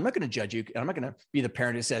 I'm not going to judge you. I'm not going to be the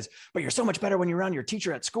parent who says, but you're so much better when you're around your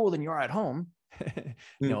teacher at school than you are at home.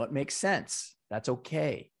 No, it makes sense. That's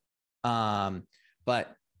okay.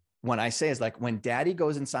 But when I say is like, when daddy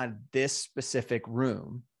goes inside this specific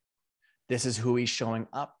room, this is who he's showing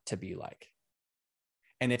up to be like.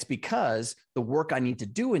 And it's because the work I need to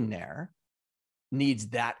do in there needs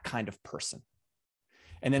that kind of person.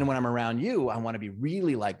 And then when I'm around you, I want to be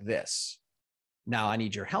really like this. Now I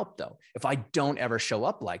need your help though. If I don't ever show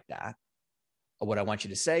up like that, what I want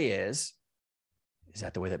you to say is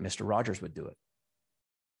that the way that Mr. Rogers would do it?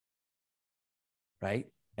 Right?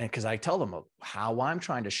 And because I tell them how I'm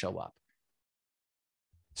trying to show up.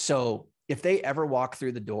 So if they ever walk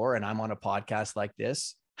through the door and I'm on a podcast like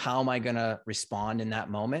this, how am I going to respond in that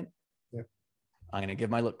moment? Yeah. I'm going to give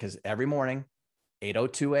my look, because every morning,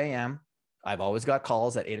 8:02 a.m., I've always got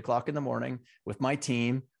calls at 8 o'clock in the morning with my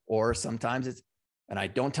team, or sometimes and I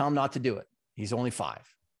don't tell him not to do it. He's only 5.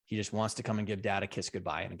 He just wants to come and give dad a kiss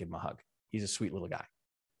goodbye and give him a hug. He's a sweet little guy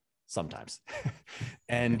sometimes.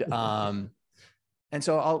 And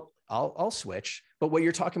so I'll switch. But what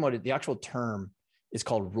you're talking about, the actual term is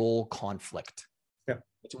called role conflict. Yeah.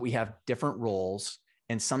 So we have different roles,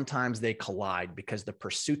 And sometimes they collide because the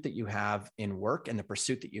pursuit that you have in work and the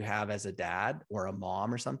pursuit that you have as a dad or a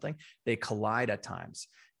mom or something, they collide at times.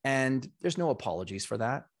 And there's no apologies for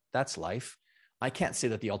that. That's life. I can't say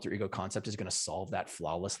that the alter ego concept is going to solve that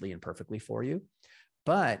flawlessly and perfectly for you.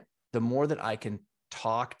 But the more that I can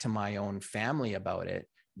talk to my own family about it,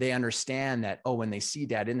 they understand that, oh, when they see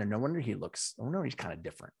dad in there, no wonder he's kind of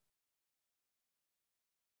different.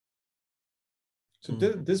 So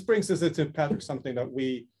this brings us into, Patrick, something that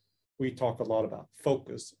we talk a lot about: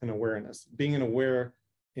 focus and awareness, being aware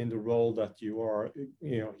in the role that you are,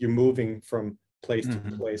 you're moving from place to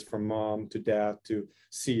place, from mom to dad to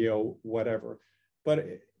CEO, whatever. But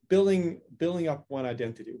building up one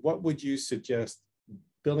identity, what would you suggest?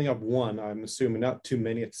 Building up one, I'm assuming not too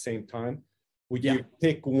many at the same time. Would you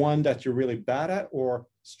pick one that you're really bad at, or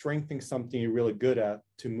strengthen something you're really good at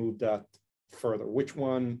to move that further? Which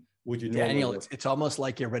one would you normally? Daniel, it's almost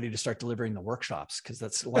like you're ready to start delivering the workshops, because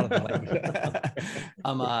that's a lot of the language.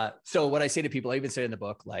 So what I say to people, I even say in the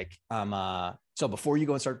book, like, so before you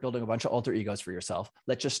go and start building a bunch of alter egos for yourself,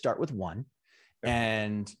 let's just start with one.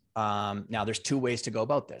 And now there's two ways to go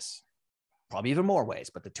about this, probably even more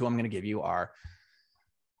ways, but the two I'm going to give you are,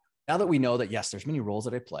 now that we know that, yes, there's many roles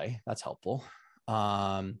that I play, that's helpful.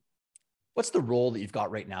 What's the role that you've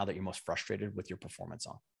got right now that you're most frustrated with your performance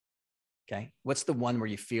on? Okay. What's the one where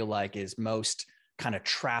you feel like is most kind of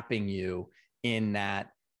trapping you in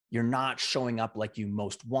that you're not showing up like you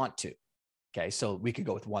most want to? Okay. So we could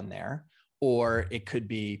go with one there, or it could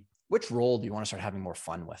be, which role do you want to start having more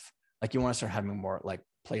fun with? Like, you want to start having more like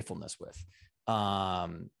playfulness with,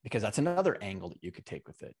 because that's another angle that you could take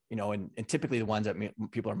with it, and typically the ones that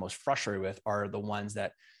people are most frustrated with are the ones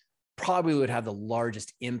that probably would have the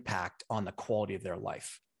largest impact on the quality of their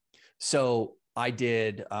life. So I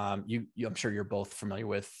did, I'm sure you're both familiar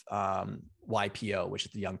with YPO, which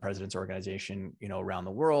is the Young Presidents Organization, around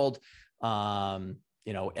the world.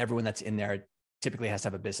 Everyone that's in there typically has to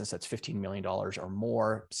have a business that's $15 million or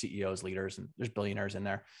more, CEOs, leaders, and there's billionaires in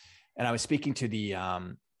there. And I was speaking to the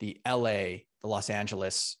Los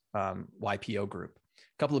Angeles YPO group,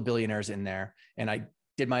 a couple of billionaires in there. And I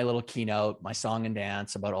did my little keynote, my song and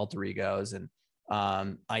dance about alter egos. And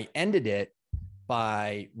I ended it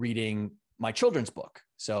by reading my children's book.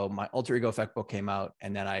 So my Alter Ego Effect book came out,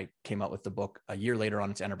 and then I came out with the book a year later on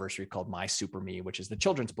its anniversary called My Super Me, which is the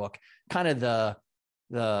children's book, kind of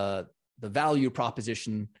the value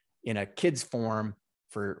proposition in a kid's form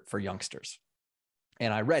for youngsters.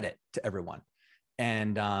 And I read it to everyone.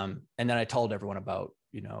 And then I told everyone about,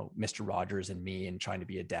 Mr. Rogers and me and trying to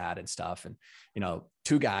be a dad and stuff. And,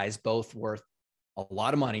 two guys, both worth a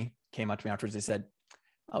lot of money, came up to me afterwards. They said,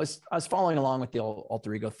 I was following along with the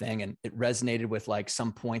alter ego thing, and it resonated with like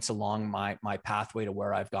some points along my pathway to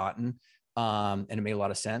where I've gotten. And it made a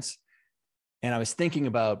lot of sense. And I was thinking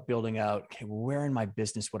about building out, okay, well, where in my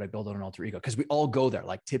business would I build out an alter ego? Because we all go there.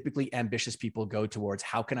 Like, typically ambitious people go towards,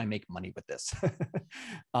 how can I make money with this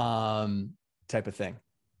type of thing.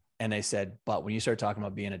 And they said, but when you start talking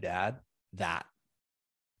about being a dad, that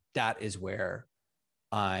is where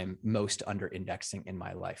I'm most under indexing in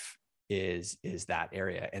my life, is that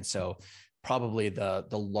area. And so probably the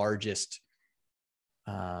largest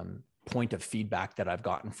point of feedback that I've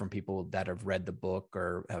gotten from people that have read the book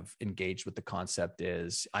or have engaged with the concept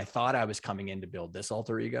is, I thought I was coming in to build this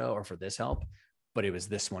alter ego or for this help, but it was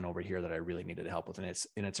this one over here that I really needed help with. And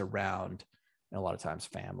it's around, a lot of times,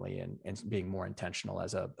 family and being more intentional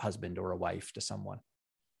as a husband or a wife to someone.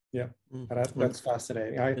 Yeah, that's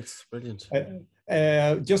fascinating. It's brilliant.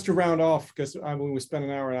 Just to round off, because we spent an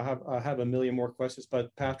hour, and I have a million more questions.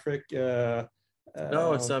 But Patrick, no,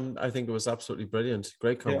 it's I think it was absolutely brilliant.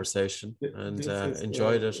 Great conversation, and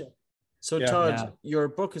enjoyed it. Yeah. So Todd, your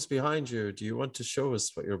book is behind you. Do you want to show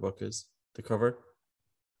us what your book is? The cover.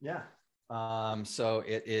 Yeah. So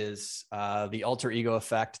it is The Alter Ego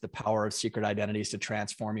Effect: The Power of Secret Identities to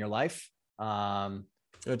Transform Your Life.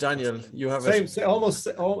 Daniel, you have almost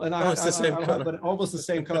the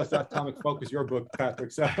same color as that Atomic Focus, your book,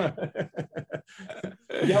 Patrick. So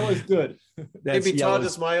yellow is good. Maybe Todd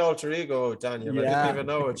is my alter ego, Daniel. I didn't even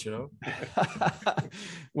know it.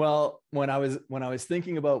 Well, when I was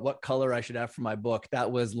thinking about what color I should have for my book,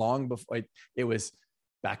 that was long before it was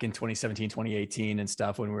back in 2017, 2018 and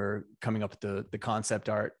stuff, when we were coming up with the concept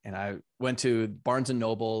art. And I went to Barnes and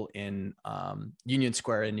Noble in Union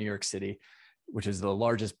Square in New York City, which is the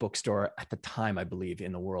largest bookstore at the time, I believe,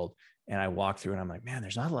 in the world. And I walked through and I'm like, man,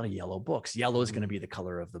 there's not a lot of yellow books. Yellow is going to be the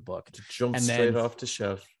color of the book. Jump straight off the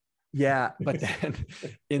shelf. Yeah. But then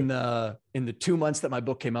in the 2 months that my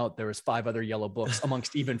book came out, there was 5 other yellow books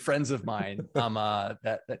amongst even friends of mine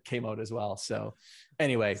that came out as well. So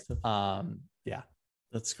anyway, yeah.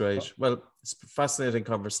 That's great. Well, it's a fascinating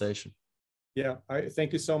conversation. Yeah, I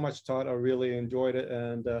thank you so much, Todd. I really enjoyed it,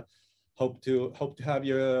 and hope to have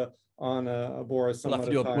you on aboard some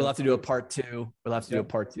other time. We'll have to do a part two. We'll have to do a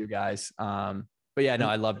part two, guys. But yeah, no,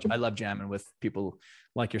 I love jamming with people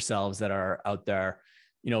like yourselves that are out there,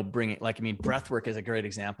 you know, bringing, like, I mean, breath work is a great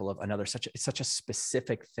example of another it's such a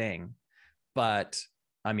specific thing, but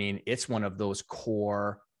I mean, it's one of those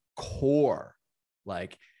core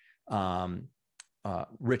like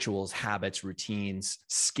rituals, habits, routines,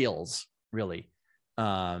 skills, really,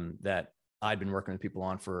 that I've been working with people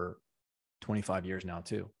on for 25 years now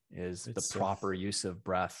too, is the proper use of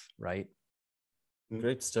breath, right?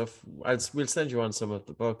 Great stuff. We'll send you on some of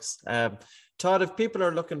the books. Todd, if people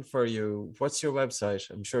are looking for you, what's your website?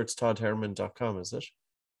 I'm sure it's toddherman.com, is it?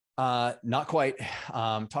 Not quite.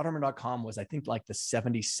 Toddherman.com was, I think, like the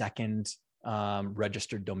 72nd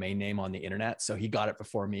registered domain name on the internet. So he got it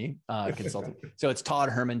before me, consultant. So it's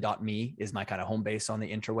toddherman.me is my kind of home base on the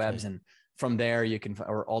interwebs. Okay. And from there you can,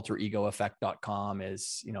 or alteregoeffect.com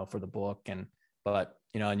is, you know, for the book. But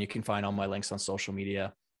you know, and you can find all my links on social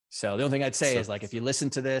media. So the only thing I'd say is, like, if you listen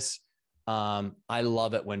to this, I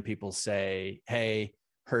love it when people say, hey,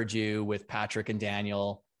 heard you with Patrick and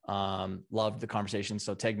Daniel, loved the conversation.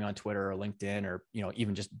 So tag me on Twitter or LinkedIn, or, you know,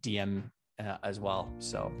 even just DM as well.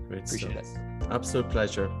 So great appreciate stuff. it. Absolute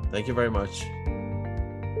pleasure. Thank you very much.